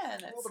green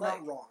men. It's they're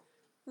not wrong.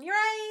 You're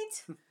right.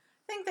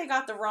 I think they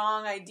got the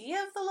wrong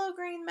idea of the little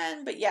green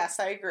men, but yes,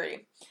 I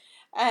agree.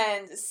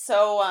 And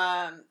so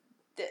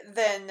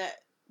then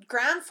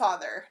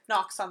grandfather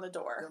knocks on the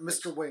door. Yeah,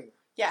 Mr. Wing.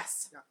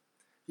 Yes. Yeah.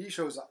 He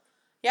shows up.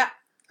 Yeah.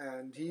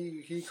 And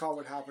he caught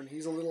what happened.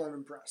 He's a little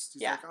unimpressed.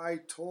 He's like, I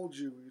told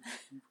you,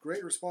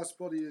 great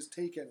responsibility is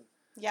taken.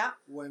 Yeah.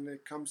 When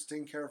it comes to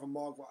taking care of a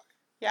Mogwai.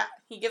 Yeah.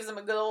 He gives him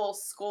a good old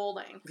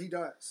scolding. He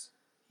does.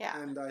 Yeah.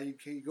 And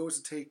he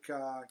goes to take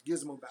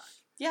Gizmo back.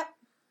 Yep.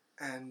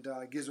 And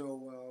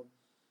Gizmo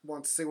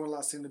wants to say one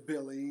last thing to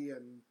Billy,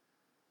 and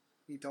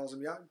he tells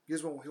him,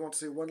 Gizmo, he wants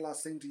to say one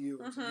last thing to you.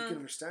 Mm-hmm. So you can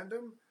understand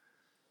him.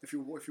 If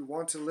you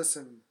want to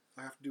listen,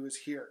 all I have to do is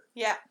hear.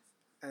 Yeah.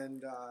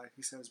 And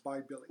he says,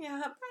 bye, Billy. Yeah,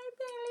 bye,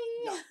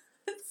 Billy. Yeah.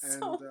 It's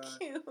so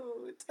cute.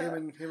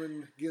 Him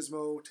and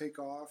Gizmo take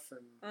off,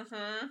 and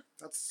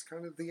that's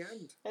kind of the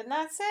end. And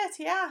that's it,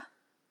 yeah.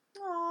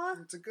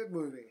 Aww. It's a good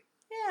movie.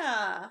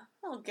 Yeah.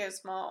 Little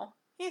Gizmo.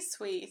 He's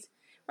sweet.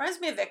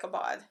 Reminds me of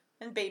Ichabod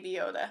and Baby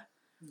Yoda.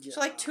 Yeah. Which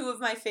are like two of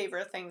my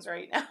favorite things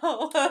right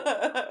now.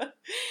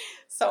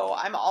 So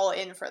I'm all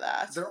in for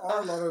that. There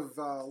are a lot of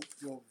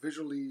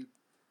visually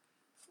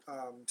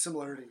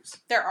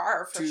similarities. There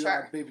are, for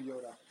sure. Baby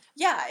Yoda.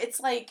 Yeah, it's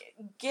like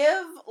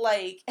give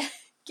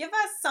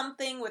us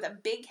something with a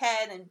big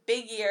head and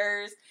big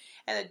ears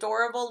and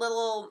adorable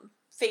little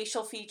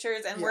facial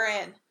features, and we're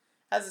in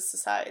as a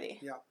society.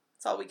 Yeah.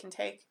 That's all we can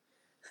take.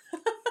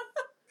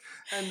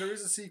 And there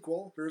is a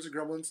sequel. There is a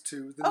Gremlins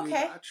 2, the new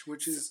batch,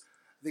 which is,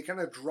 they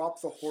kind of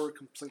drop the horror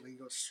completely and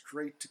go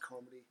straight to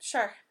comedy.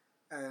 Sure.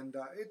 And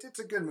it's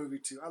a good movie,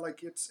 too. I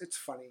like it. It's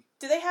funny.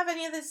 Do they have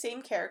any of the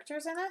same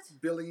characters in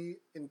it? Billy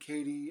and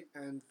Katie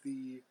and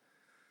the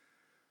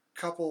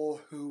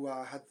couple who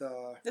had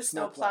the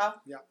snowplow.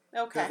 Yeah.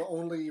 Okay. They're the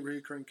only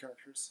recurring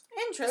characters.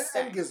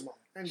 Interesting. And Gizmo.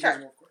 And sure.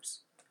 Gizmo, of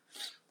course.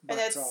 But,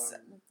 and it's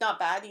not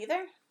bad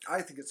either?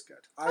 I think it's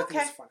good. I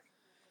think it's funny.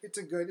 It's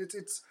a good...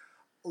 It's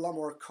a lot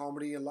more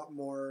comedy, a lot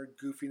more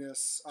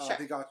goofiness. Sure.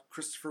 They got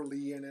Christopher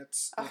Lee in it.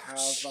 They have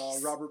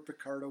Robert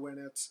Picardo in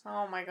it.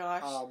 Oh my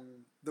gosh.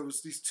 There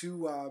was these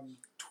two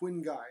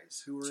twin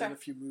guys who were in a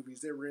few movies.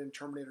 They were in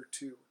Terminator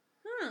 2.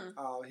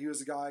 He was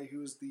the guy who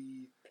was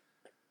the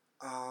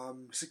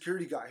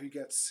security guy who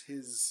gets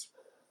his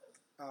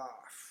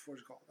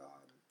what's it called?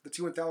 The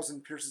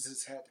T-1000 pierces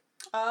his head.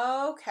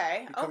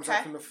 Okay. He comes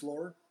out from the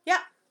floor. Yeah.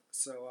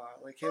 So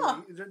like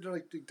him, they're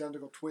like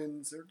identical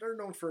twins. They're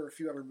known for a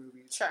few other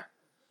movies. Sure.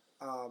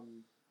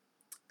 And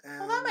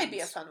well, that might be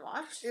a fun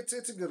watch. It's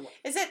a good one.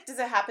 Does it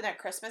happen at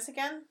Christmas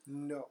again?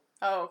 No.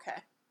 Oh,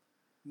 okay.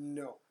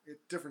 No,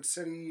 it's different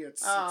city.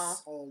 It's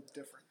all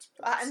different.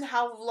 And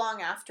how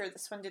long after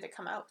this one did it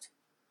come out?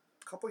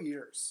 A couple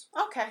years.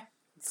 Okay,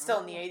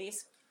 still in the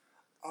 80s.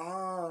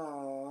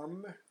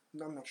 I'm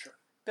not sure.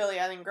 Billy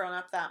hadn't grown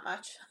up that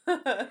much.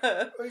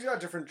 Well, he's got a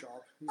different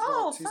job.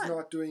 He's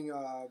not doing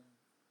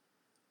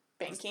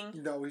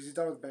banking. No, he's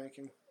done with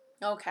banking.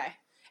 Okay,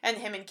 and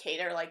him and Kate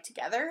are like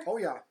together. Oh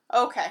yeah.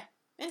 Okay,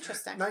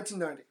 interesting.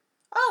 1990.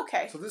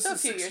 Okay, so this is a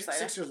few years later.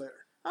 6 years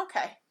later.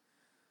 Okay.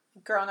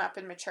 Grown up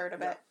and matured a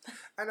bit.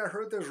 And I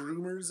heard there's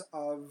rumors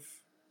of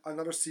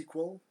another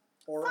sequel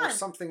or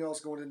something else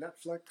going to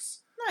Netflix.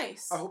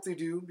 Nice. I hope they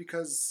do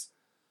because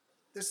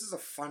this is a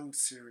fun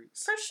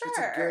series. For sure. It's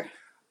a good.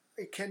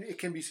 It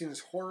can be seen as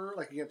horror.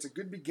 Like again, it's a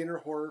good beginner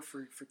horror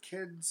for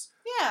kids.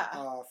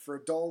 Yeah. For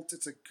adults,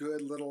 it's a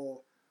good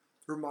little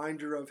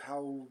reminder of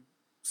how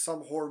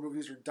some horror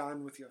movies are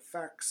done with the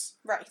effects.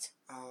 Right.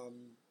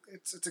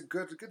 It's a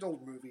good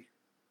old movie.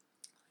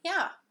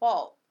 Yeah.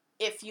 Well,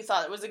 if you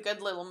thought it was a good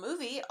little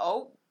movie,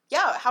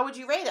 how would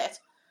you rate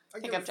it? I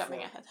think I'm jumping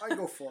ahead. I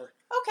go 4.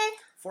 Okay.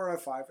 4 out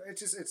of 5.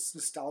 It's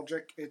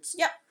nostalgic. It's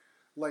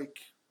like,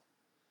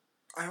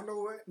 I don't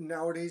know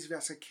nowadays if you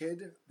ask a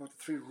kid about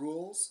the 3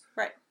 rules.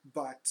 Right.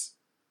 But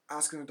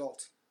ask an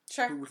adult.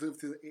 Sure. Who lived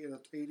through the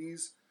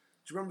 80s.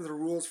 Do you remember the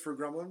rules for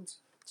Gremlins?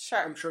 Sure.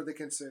 I'm sure they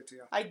can say it to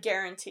you. I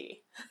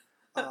guarantee.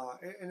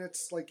 And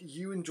it's like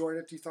you enjoyed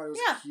it. You thought it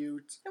was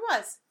cute. It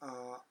was.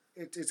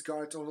 It's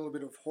got its own little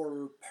bit of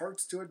horror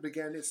parts to it, but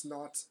again, it's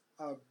not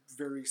a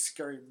very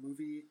scary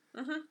movie.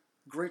 Mm-hmm.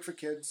 Great for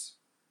kids,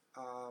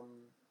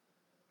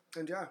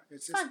 and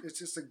it's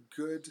just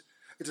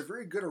it's a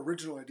very good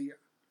original idea.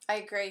 I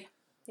agree.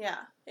 Yeah,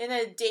 in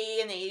a day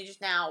and age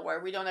now where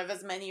we don't have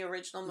as many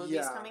original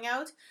movies coming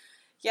out,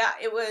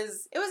 it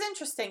was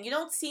interesting. You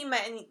don't see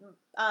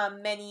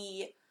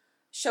many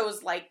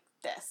shows like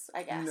this,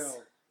 I guess.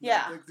 No.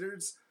 Yeah. Like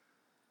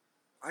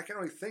I can't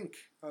really think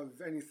of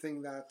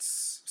anything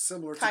that's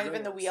similar to kind of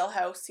in the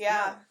wheelhouse,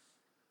 yeah.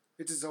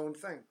 It's its own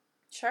thing.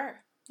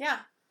 Sure. Yeah.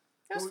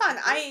 It was fun.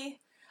 I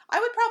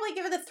would probably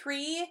give it a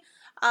 3.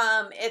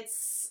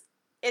 It's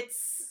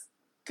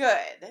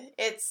good.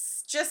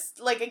 It's just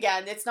like,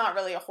 again, it's not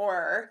really a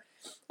horror.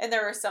 And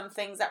there were some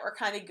things that were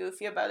kind of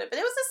goofy about it, but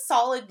it was a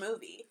solid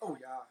movie. Oh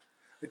yeah.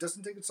 It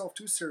doesn't take itself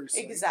too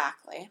seriously.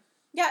 Exactly.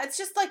 Yeah, it's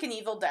just like an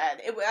Evil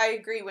Dead. I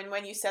agree.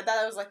 When you said that,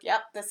 I was like,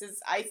 yep,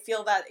 I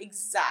feel that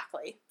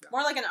exactly. Yeah.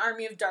 More like an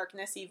Army of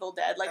Darkness Evil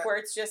Dead, like where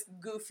it's just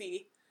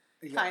goofy,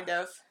 kind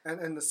of.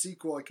 And the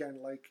sequel, again,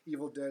 like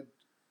Evil Dead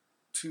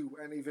 2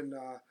 and even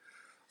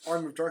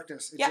Army of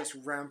Darkness, it just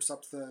ramps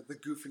up the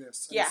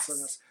goofiness. And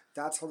the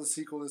that's how the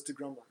sequel is to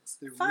Gremlins.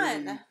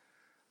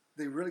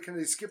 They really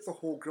they skip the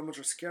whole Gremlins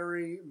are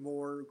scary,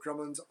 more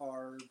Gremlins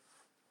are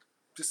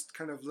just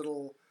kind of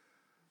little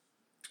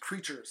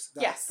creatures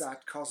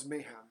that cause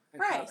mayhem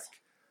and havoc.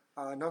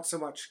 Not so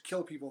much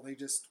kill people, they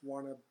just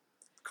want to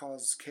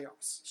cause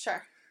chaos.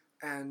 Sure.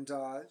 And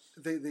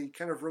they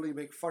kind of really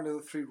make fun of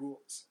the 3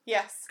 rules.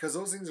 Yes. Because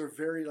those things are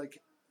very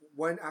like,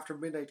 when after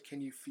midnight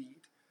can you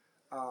feed?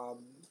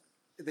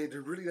 They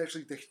really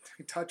actually they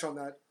touch on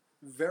that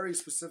very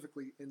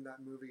specifically in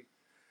that movie.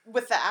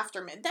 With the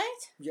after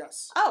midnight?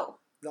 Yes. Oh.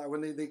 That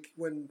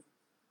when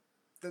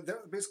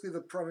basically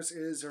the premise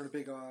is they're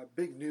in a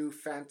big new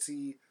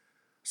fancy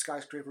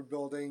skyscraper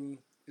building.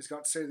 It's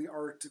got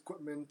state-of-the-art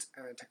equipment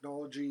and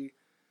technology,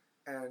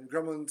 and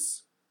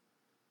gremlins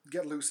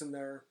get loose in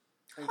there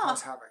and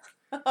cause havoc.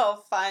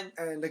 Oh, fun.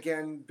 And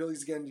again,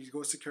 he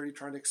goes security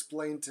trying to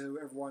explain to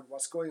everyone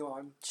what's going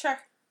on. Sure.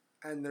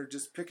 And they're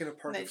just picking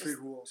apart the 3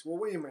 rules. Well,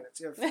 wait a minute.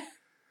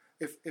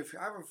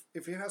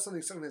 If he has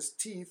something stuck in his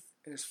teeth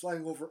and is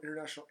flying over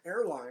international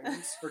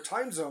airlines or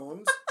time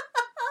zones,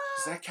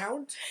 does that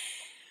count?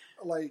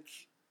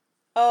 Like...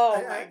 Oh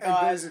my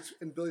god!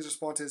 And Billy's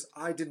response is,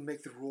 "I didn't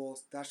make the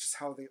rules. That's just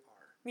how they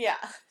are." Yeah.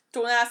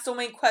 Don't ask so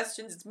many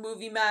questions. It's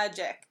movie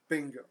magic.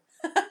 Bingo.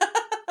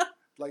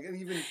 Like, it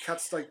even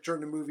cuts like during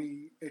the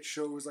movie. It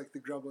shows like the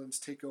Gremlins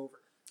take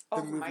over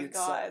the movie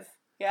itself. Oh my god!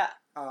 Yeah.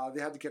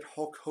 They had to get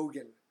Hulk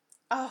Hogan.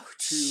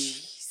 To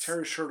tear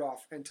his shirt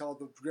off and tell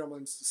the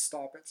Gremlins to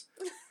stop it.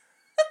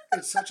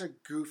 It's such a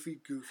goofy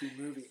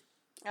movie.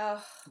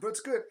 Oh. But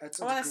it's good. I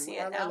want to see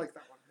it now. I like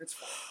that one. It's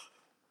fun.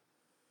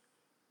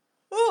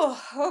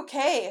 Oh,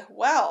 okay.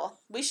 Well,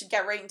 we should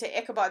get right into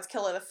Ichabod's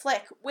Kill of the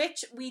Flick,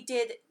 which we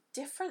did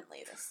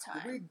differently this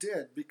time. We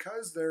did,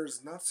 because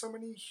there's not so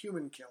many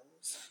human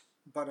kills,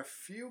 but a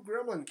few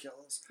gremlin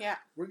kills. Yeah.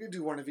 We're going to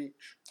do one of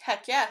each.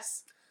 Heck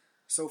yes.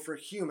 So for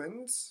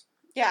humans...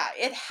 Yeah,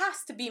 it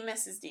has to be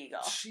Mrs.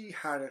 Deagle. She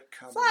had it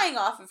coming. Flying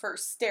off of her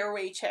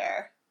stairway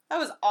chair. That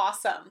was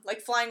awesome.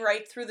 Like flying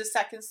right through the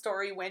second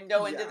story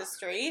window into the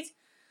street.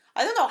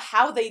 I don't know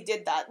how they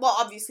did that. Well,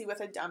 obviously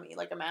with a dummy,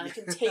 like a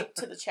mannequin taped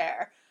to the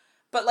chair.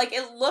 But like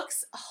it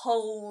looks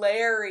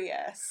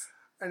hilarious.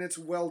 And it's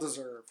well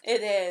deserved.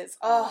 It is.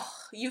 Oh,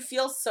 you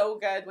feel so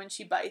good when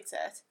she bites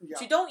it. Yeah.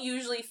 Which you don't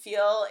usually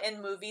feel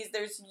in movies.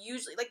 There's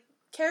usually, like,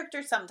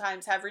 characters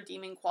sometimes have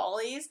redeeming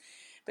qualities,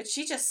 but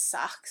she just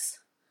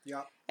sucks.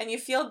 Yeah. And you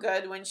feel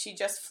good when she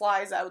just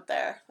flies out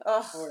there.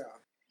 Ugh. Oh, yeah.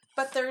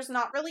 But there's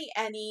not really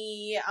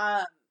any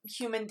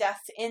human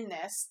deaths in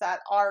this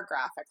that are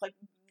graphic. Like,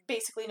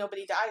 basically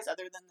nobody dies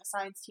other than the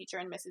science teacher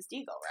and Mrs.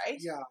 Deagle, right?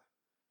 Yeah.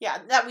 Yeah,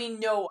 that we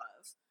know of.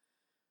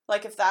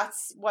 Like, if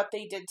that's what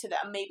they did to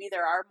them, maybe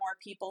there are more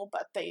people,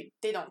 but they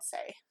don't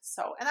say.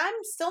 So, and I'm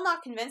still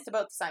not convinced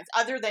about the science,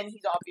 other than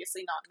he's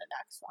obviously not in the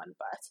next one,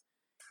 but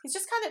it's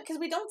just kind of, because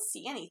we don't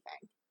see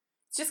anything.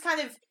 It's just kind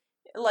of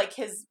like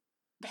his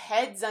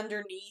head's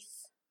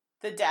underneath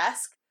the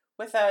desk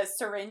with a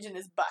syringe in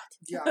his butt.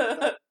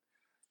 Yeah.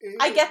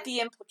 I get the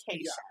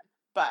implication,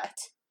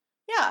 but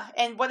yeah.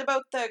 And what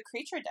about the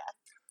creature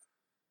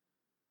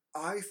death?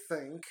 I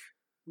think...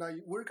 Now,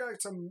 we're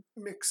got some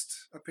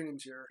mixed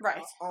opinions here.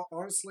 Right.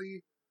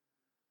 Honestly,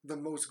 the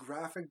most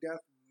graphic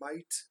death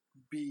might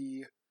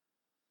be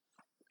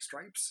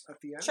Stripes at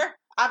the end. Sure,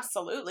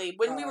 absolutely.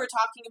 When we were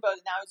talking about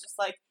it now, I was just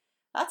like,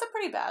 that's a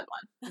pretty bad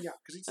one. Yeah,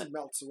 because he just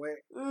melts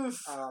away. Oof.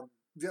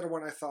 The other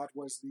one I thought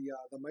was the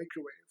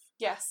microwave.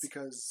 Yes.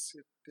 Because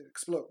it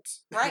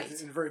explodes. Right.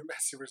 in very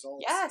messy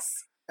results. Yes.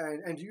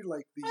 And you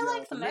like the I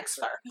like the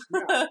mixer.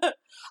 Yeah.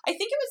 I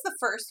think it was the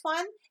first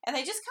one, and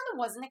I just kind of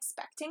wasn't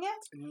expecting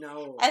it.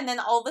 No. And then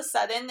all of a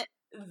sudden,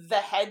 the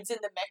head's in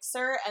the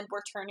mixer, and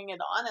we're turning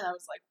it on, and I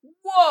was like,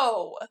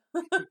 whoa!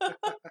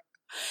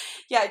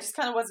 Yeah, I just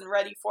kind of wasn't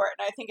ready for it,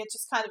 and I think it's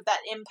just kind of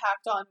that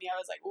impact on me. I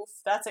was like, oof,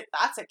 that's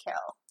a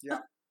kill. Yeah.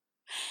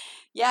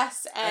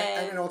 Yes,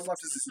 and then all that's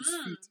left is his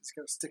feet. He's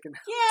kind of sticking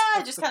out.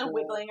 Yeah, just kind of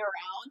wiggling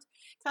around.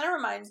 Kind of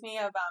reminds me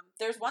of,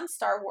 there's one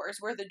Star Wars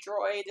where the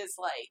droid is,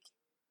 like,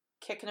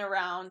 kicking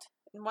around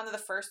in one of the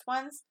first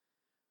ones.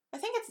 I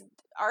think it's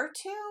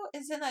R2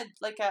 is in a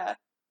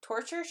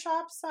torture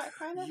shop,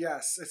 kind of.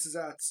 Yes, this is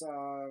at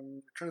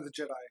Return of the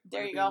Jedi.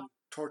 There you go.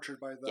 Tortured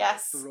by the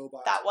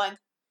robot. That one.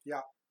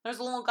 Yeah. There's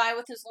a little guy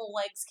with his little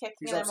legs kicking,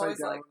 He's and I'm always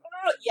down. like,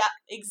 oh, yeah,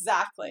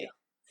 exactly.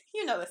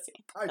 Yeah. You know the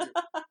scene. I do.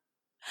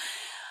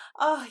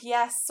 Oh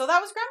yes, so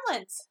that was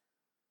Gremlins.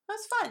 That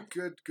was fun.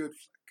 Good flick.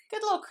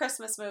 Good little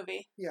Christmas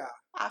movie. Yeah.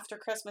 After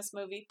Christmas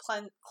movie,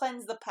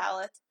 cleanse the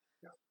palate.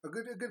 Yeah, a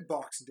good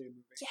Boxing Day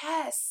movie.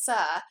 Yes.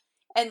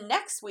 And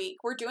next week,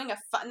 we're doing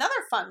another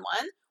fun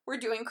one. We're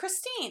doing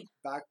Christine.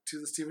 Back to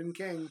the Stephen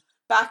King.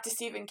 Back to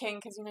Stephen King,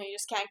 because, you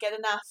just can't get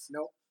enough.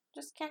 Nope.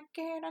 Just can't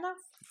get enough.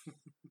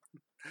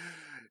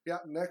 Yeah,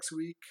 next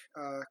week,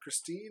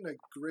 Christine, a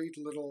great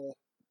little...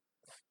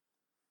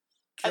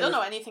 I don't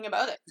know anything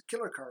about it.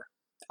 Killer car.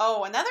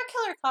 Oh, another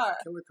killer car.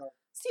 Killer car.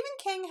 Stephen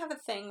King have a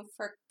thing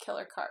for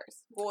killer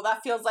cars. Well,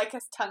 that feels like a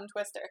tongue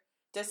twister.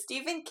 Does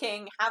Stephen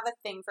King have a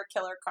thing for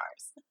killer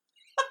cars?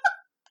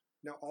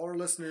 Now, all our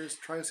listeners,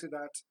 try to say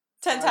that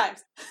 10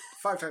 times.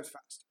 5 times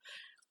fast.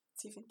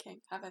 Stephen King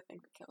have a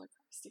thing for killer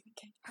cars. Stephen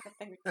King have a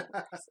thing for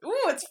killer cars.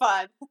 Ooh, it's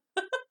fun.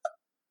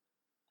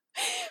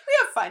 We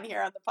have fun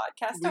here on the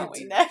podcast, don't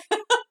we, Nick?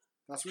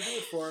 That's what we do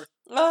it for.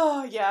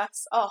 Oh,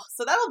 yes. Oh,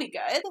 so that'll be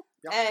good.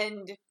 Yep.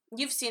 And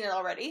you've seen it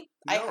already.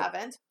 No, I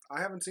haven't.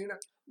 I haven't seen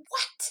it.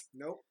 What?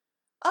 Nope.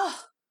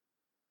 Oh,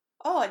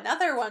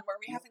 another one where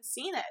we haven't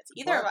seen it.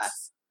 Either of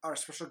us. Our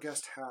special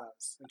guest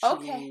has, and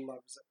she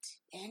loves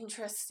it.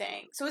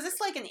 Interesting. So is this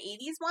like an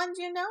 80s one,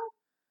 do you know?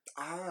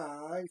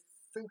 I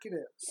think it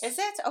is. Is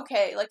it?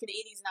 Okay, like an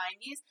 80s,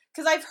 90s?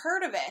 Because I've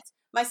heard of it.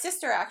 My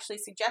sister actually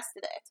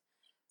suggested it.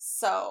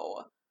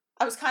 So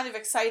I was kind of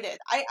excited.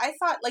 I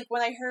thought, like,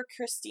 when I heard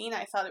Christine,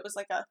 I thought it was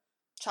like a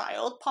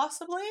child,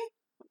 possibly.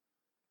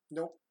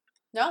 Nope.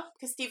 No?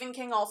 Because Stephen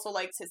King also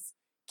likes his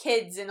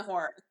kids in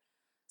horror.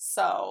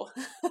 So.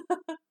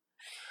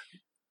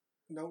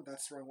 No,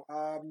 that's the wrong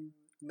one.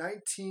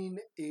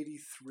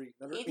 1983.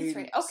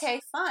 83. 80s. Okay,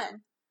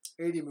 fun.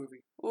 80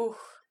 movie. Ooh.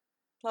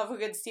 Love a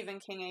good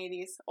Stephen King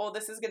 80s. Oh,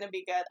 this is going to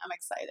be good. I'm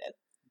excited.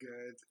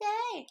 Good.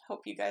 Yay.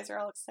 Hope you guys are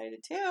all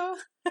excited too.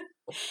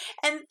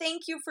 And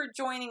thank you for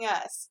joining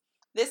us.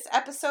 This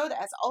episode,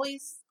 as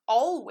always,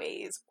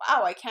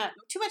 wow, I can't.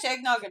 Too much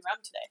eggnog and rum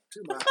today.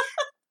 Too much.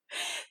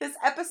 This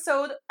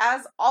episode,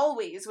 as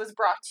always, was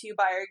brought to you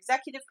by our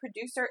executive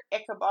producer,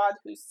 Ichabod,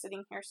 who's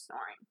sitting here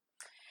snoring.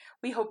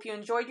 We hope you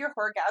enjoyed your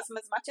Horgasm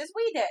as much as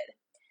we did.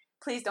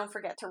 Please don't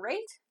forget to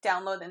rate,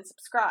 download, and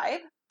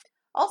subscribe.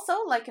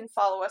 Also, like and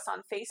follow us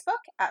on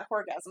Facebook at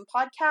Horgasm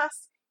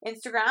Podcast,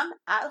 Instagram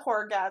at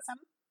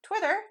Horgasm,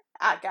 Twitter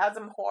at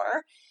Gasm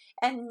Horror,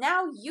 and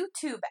now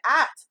YouTube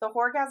at The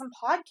Horgasm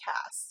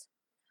Podcast.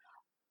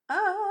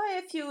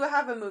 If you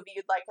have a movie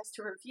you'd like us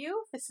to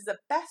review, this is the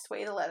best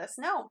way to let us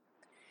know.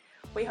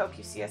 We hope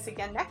you see us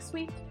again next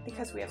week,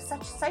 because we have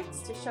such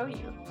sights to show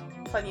you.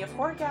 Plenty of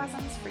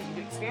horgasms for you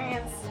to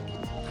experience.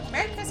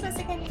 Merry Christmas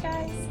again, you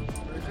guys!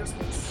 Merry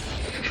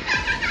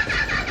Christmas!